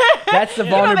mean that's the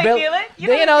You know they vulnerability. feel it. You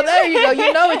There know they feel you go.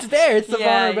 You know it's there. It's the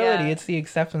Yeah, vulnerability. yeah. It's the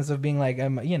acceptance of being like,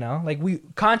 like we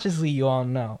consciously, you all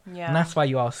know, Yeah. and that's why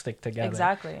you all stick together.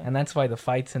 Exactly. And that's why the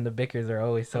fights and the bickers are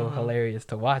always so hilarious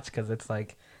to watch, because it's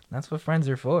like that's what friends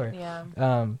are for. Yeah.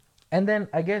 And then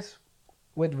I guess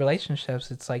with relationships,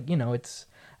 it's like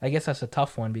I guess that's a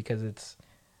tough one, because it's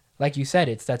like you said,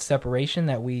 it's that separation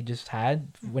that we just had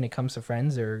when it comes to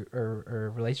friends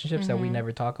or relationships that we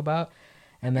never talk about.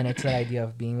 And then it's that idea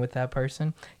of being with that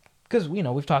person. Because,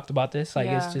 we've talked about this. Like,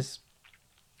 Yeah. it's just,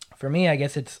 for me, I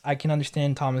guess I can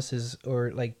understand Thomas's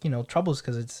or, like, troubles,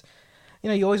 because it's,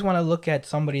 you always want to look at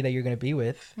somebody that you're going to be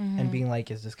with and being like,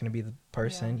 is this going to be the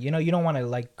person? Yeah. You don't want to,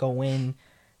 like, go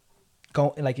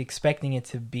like, expecting it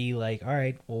to be like, all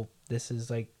right, well, this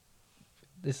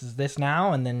is this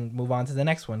now, and then move on to the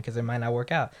next one, because it might not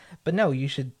work out. But no,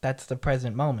 that's the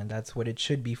present moment. That's what it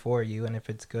should be for you. And if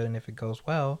it's good and if it goes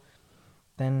well,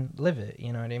 then live it.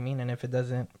 You know what I mean? And if it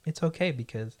doesn't, it's okay,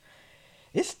 because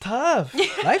it's tough.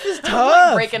 Life is tough.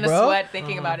 I'm like breaking bro. a sweat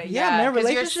thinking about it. Yeah, man, 'cause you're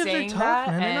relationships are saying tough, that,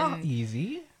 man. They're not and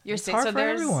easy. You're It's saying hard so. for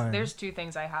everyone. There's two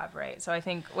things I have, right? So I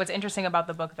think what's interesting about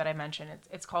the book that I mentioned,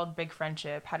 it's called Big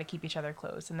Friendship: How to Keep Each Other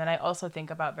Close. And then I also think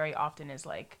about very often is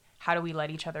like, how do we let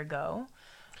each other go?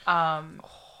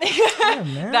 Yeah,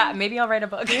 man. That maybe I'll write a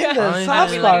book. Yeah, I don't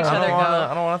soft we even- let each spot. other go.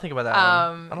 I don't want to think about that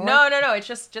one. I don't No, like- no, it's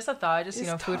just a thought, just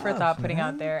It's food for tough, thought, putting man.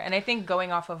 out there. And I think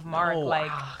going off of Mark, No, like,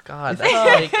 God, It's that's tough.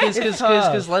 like It's because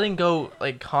tough. letting go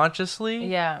like consciously.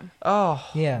 yeah, Oh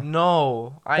Yeah.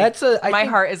 no, That's I my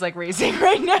think, heart is like racing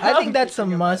right now. I think that's a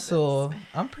thinking about muscle.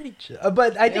 I'm pretty chill,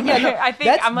 but I think I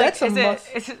think I'm like, that's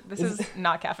a this is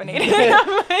not caffeinated.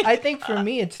 I think for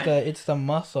me, it's the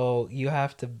muscle you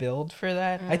have to build for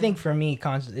that. I think for me,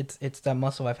 it's the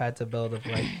muscle I've had to build of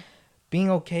like being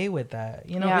okay with that.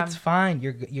 Yeah. It's fine.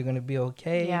 You're gonna be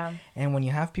okay. Yeah. And when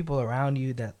you have people around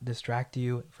you that distract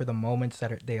you for the moments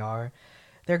that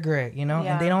they're great. Yeah.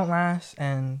 And they don't last,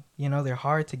 and they're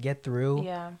hard to get through.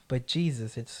 Yeah. But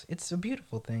Jesus, it's a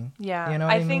beautiful thing. Yeah, You know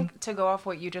what I mean? think to go off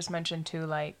what you just mentioned too,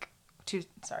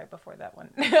 before that one,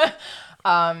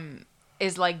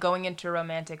 is like going into a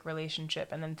romantic relationship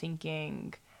and then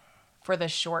thinking, for the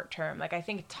short term. Like, I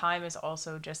think time is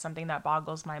also just something that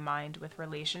boggles my mind with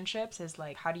relationships, is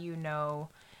like, how do you know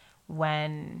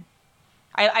when...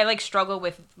 I like struggle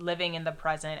with living in the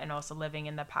present and also living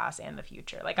in the past and the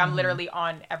future. Like, I'm literally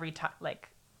on every like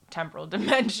temporal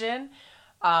dimension.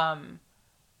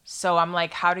 So I'm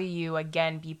like, how do you,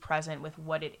 again, be present with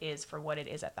what it is for what it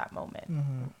is at that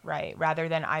moment, right? Rather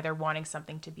than either wanting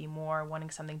something to be more, wanting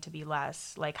something to be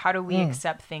less. Like, how do we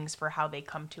accept things for how they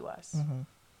come to us,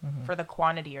 for the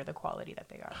quantity or the quality that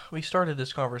they are? We started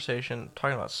this conversation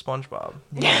talking about SpongeBob.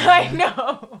 Yeah, I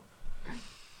know.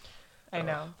 I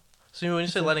know. So when you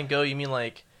say letting go, you mean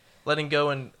like letting go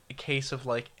in a case of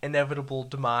like inevitable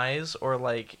demise, or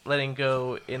like letting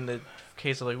go in the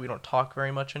case of like we don't talk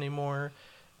very much anymore,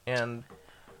 and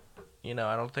you know,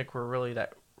 I don't think we're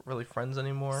really friends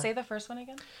anymore. Say the first one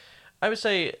again. I would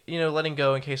say, you know, letting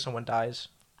go in case someone dies.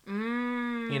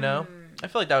 You know, I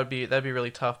feel like that'd be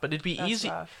really tough, but it'd be easy.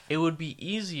 Rough. It would be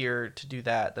easier to do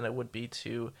that than it would be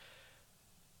to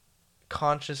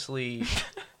consciously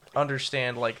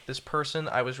understand, like, this person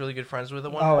I was really good friends with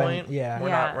at one point. We're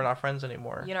not friends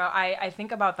anymore. You know, I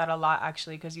think about that a lot,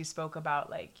 actually, because you spoke about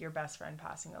like your best friend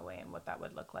passing away and what that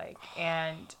would look like.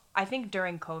 And I think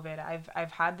during COVID,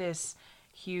 I've had this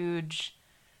huge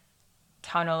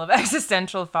tunnel of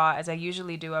existential thought, as I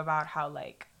usually do, about how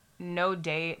like no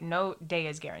day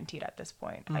is guaranteed at this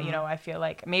point. You know, I feel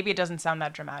like maybe it doesn't sound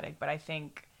that dramatic, but I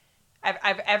think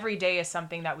I've every day is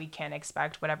something that we can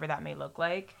expect, whatever that may look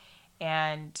like.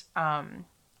 And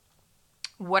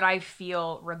what I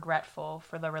feel regretful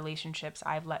for the relationships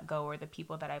I've let go, or the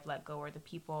people that I've let go, or the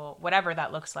people, whatever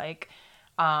that looks like,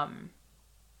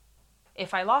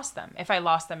 if I lost them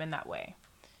in that way.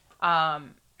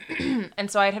 And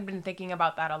so I had been thinking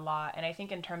about that a lot. And I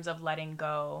think in terms of letting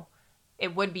go,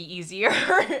 it would be easier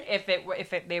if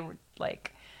they were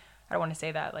like, I don't want to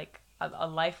say that, like a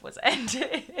life was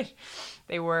ended.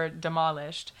 They were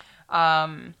demolished.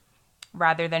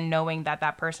 Rather than knowing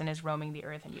that person is roaming the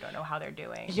earth and you don't know how they're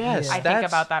doing. Yes, I think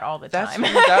about that all the time.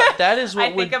 That is what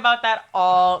I think about that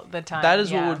all the time. That is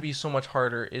what would be so much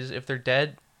harder, is if they're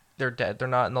dead, they're dead. They're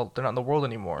not in the world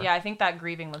anymore. Yeah, I think that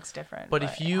grieving looks different. But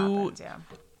if you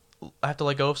have to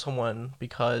let go of someone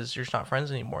because you're just not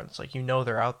friends anymore, it's like, you know,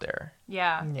 they're out there.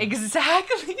 Yeah.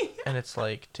 Exactly. And it's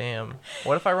like, damn,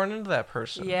 what if I run into that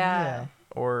person? Yeah.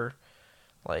 Or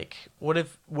like, what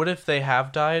if they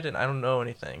have died and I don't know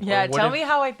anything? Yeah, tell me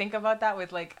how I think about that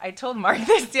with, like, I told Mark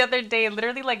this the other day,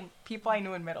 literally, like, people I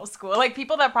knew in middle school. Like,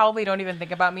 people that probably don't even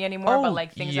think about me anymore, but,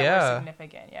 like, things that were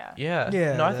significant,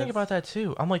 Yeah. No, I think about that,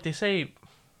 too. I'm like, they say...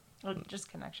 Well,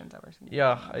 just connections that were significant.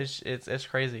 Yeah, it's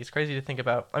crazy. It's crazy to think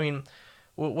about. I mean,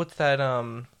 what's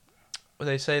that,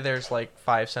 they say there's, like,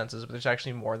 5 senses, but there's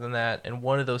actually more than that, and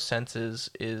one of those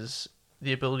senses is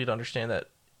the ability to understand that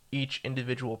each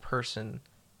individual person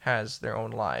has their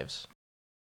own lives.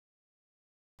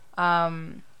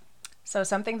 So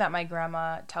something that my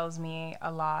grandma tells me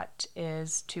a lot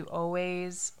is to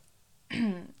always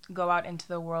go out into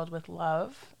the world with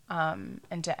love,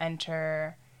 and to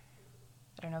enter,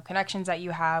 I don't know, connections that you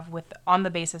have on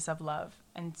the basis of love.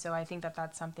 And so I think that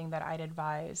that's something that I'd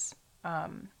advise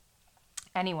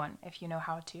anyone, if you know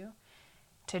how to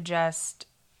just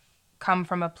come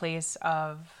from a place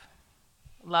of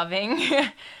loving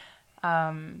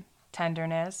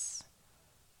tenderness,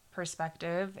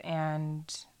 perspective,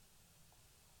 and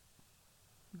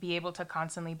be able to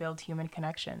constantly build human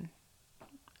connection.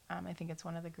 I think it's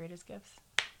one of the greatest gifts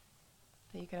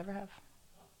that you could ever have.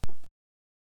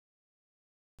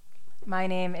 My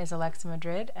name is Alexa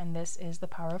Madrid, and this is The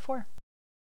Power of Four.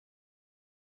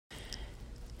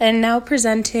 And now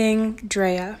presenting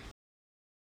Drea.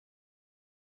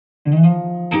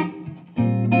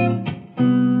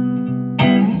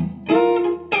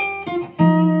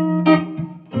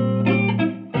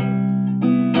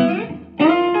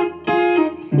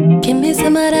 Give me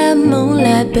some of that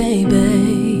moonlight,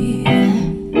 baby.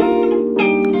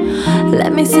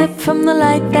 Let me sip from the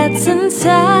light that's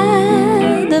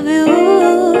inside of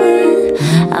you.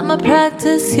 I'ma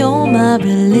practice, you're my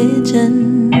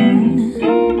religion.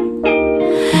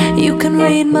 You can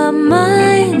read my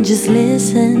mind, just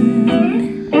listen.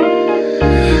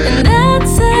 And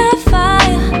that's a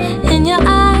fire in your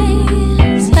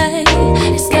eyes, hey.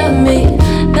 It's got me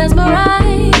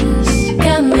mesmerized,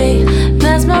 got me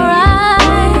mesmerized.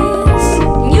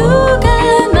 You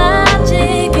got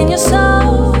magic in your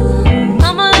soul.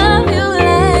 I'ma love you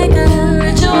like a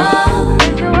ritual,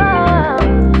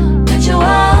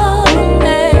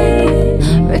 hey.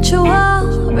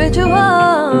 Ritual.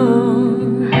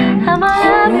 I'ma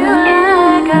love you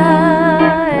like a,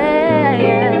 hey.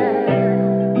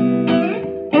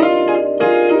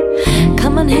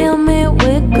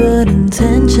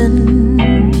 intention.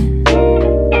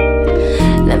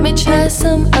 Let me try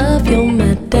some of your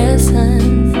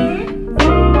medicine.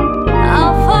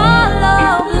 I'll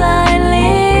follow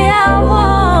blindly, I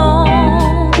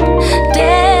won't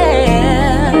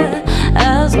dare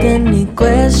ask any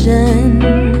question.